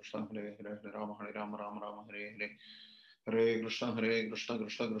Krishna Hare Hare Hare Rama Rama Rama Hare Hare Hare Krishna Krishna Krishna Hare Hare Hare Rama Rama Hare Hare Hare Krishna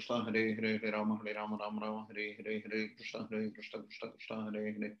Krishna Krishna Hare Hare Hare Rama Rama Hare Hare Hare Krishna Krishna Krishna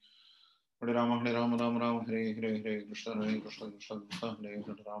Hare Hare Rama Rama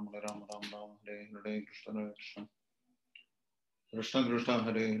Hare Hare Krishna Krishna Krishna Hare Hare Rama Rama Hare Hare Krishna Krishna Krishna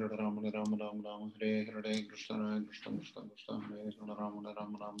Hare Hare Rama Rama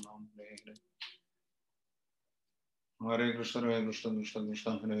Hare Hare Hare Krishna Krishna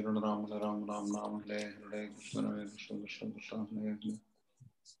Krishna Hare Hare Rama Rama Hare Hare Krishna Krishna Krishna Hare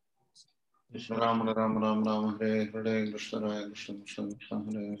Hare Rama Rama Hare Hare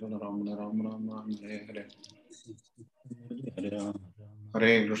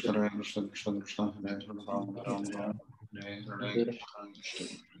Krishna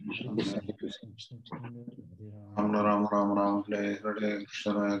Krishna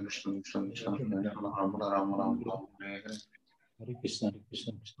Krishna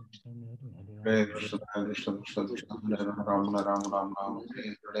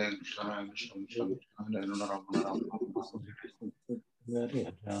Hare Hare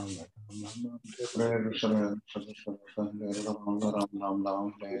Rama Rama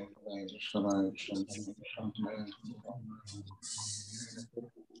Hare Hare Hare Krishna Krishna Krishna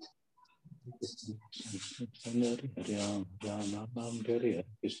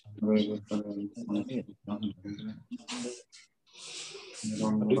Hare Hare Rama Rama Hare Hare Krishna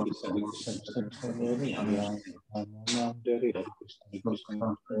Rama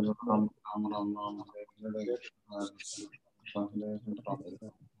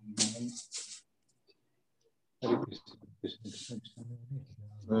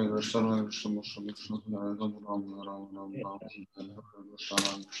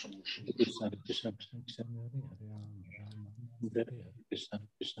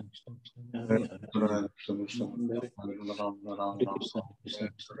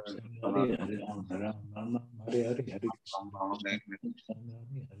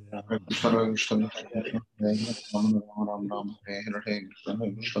Hare Krishna Krishna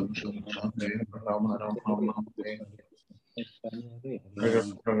Krishna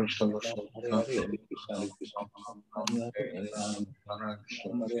Hare Hare Rama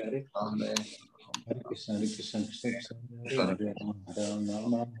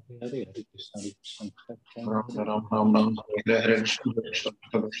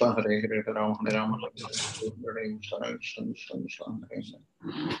Rama Hare Hare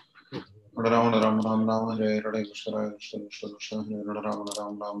Hare Krishna Krishna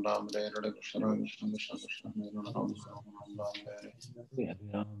Hare Krishna Krishna Krishna Hare Hare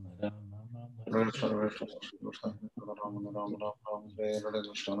Rama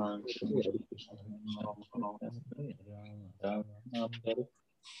Rama Hare Hare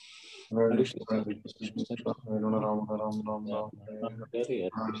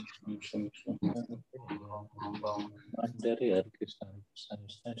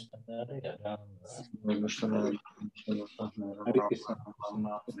Krishna Krishna Krishna Hare Hare Rama Rama Hare Krishna Krishna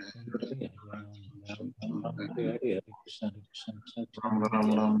Krishna Hare Hare Rama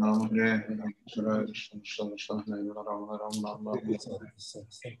Rama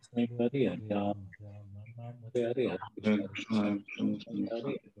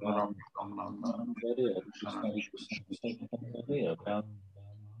Hare Hare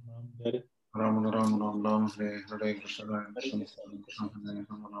Krishna Krishna Krishna Hare Rama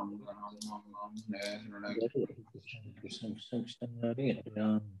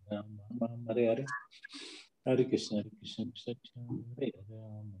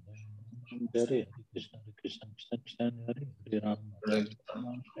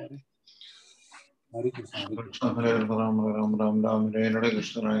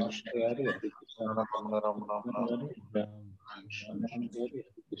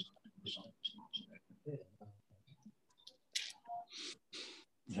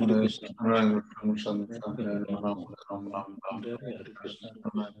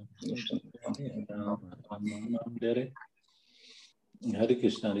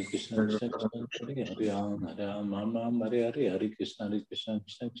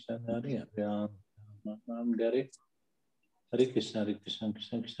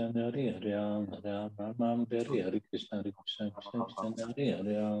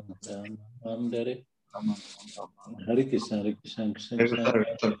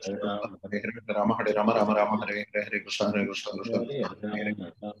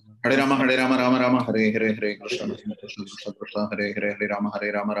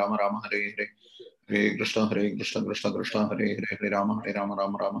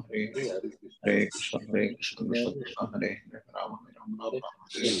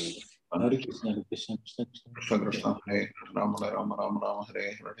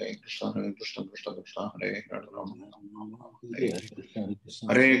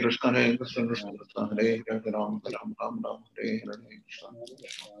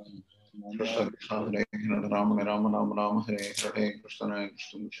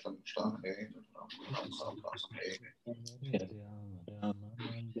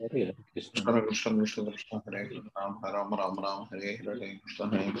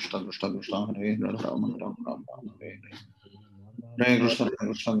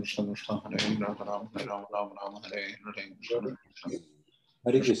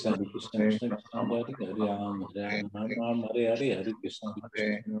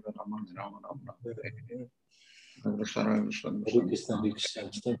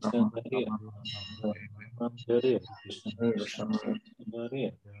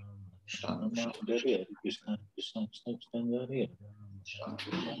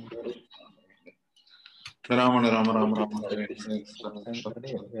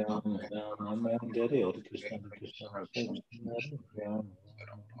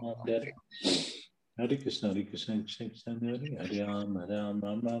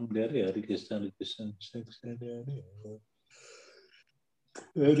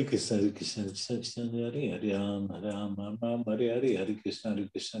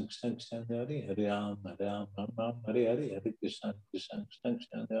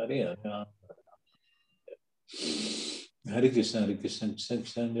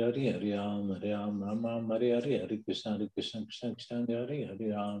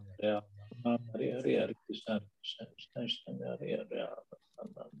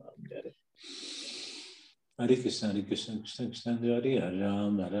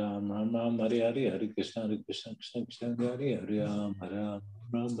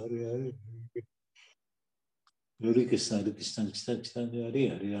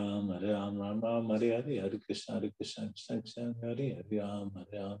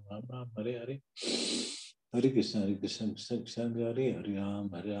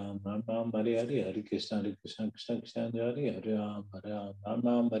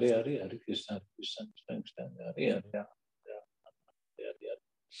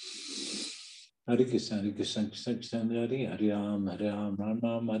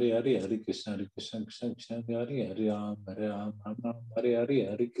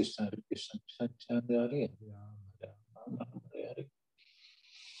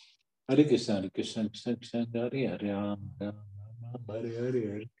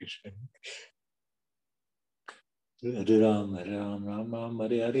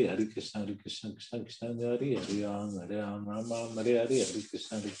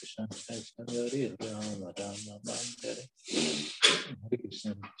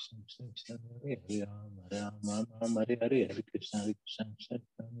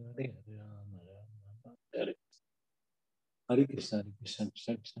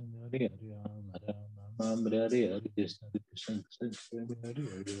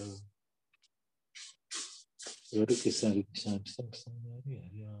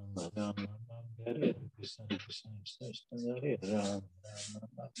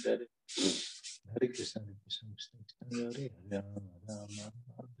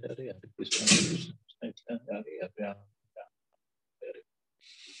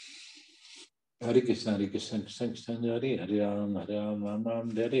Hare Krishna, Krishna Krishna, Hare Hare Ram, Ram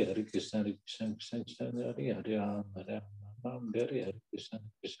Ram, Hare Hare Krishna, Krishna Krishna, Hare Hare Ram, Ram, Hare Hare Krishna,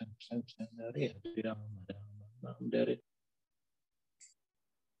 Krishna Krishna, Hare Hare Ram, Ram, Hare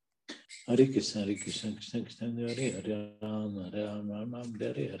Hare Krishna, Krishna Krishna, Hare Hare Ram, Ram,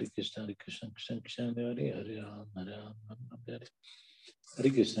 Hare Hare Krishna, Krishna Hare Hare Ram, Hare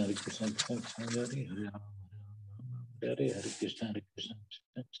Hare Krishna, Krishna Hare Hare Ram, Hare Hare Krishna,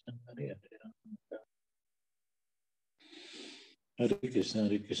 Krishna Hare Hare Ram. Hare Krishna,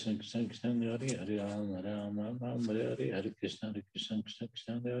 Krishna Hare Hare Ram, Ram, Hare Hare Krishna, Krishna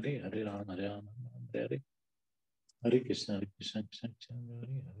Hare Hare Ram, Hare Hare Krishna, Krishna Hare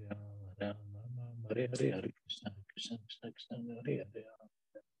Hare Ram, Hare Hare Krishna, Krishna Hare Hare Ram.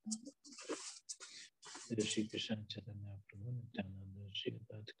 Shri Krishna Chaitanya Prabhu Nityananda Shri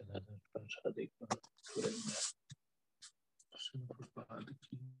Advaita Gadadhar Prasad Prabhupada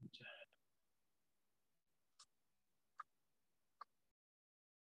Ki Jai.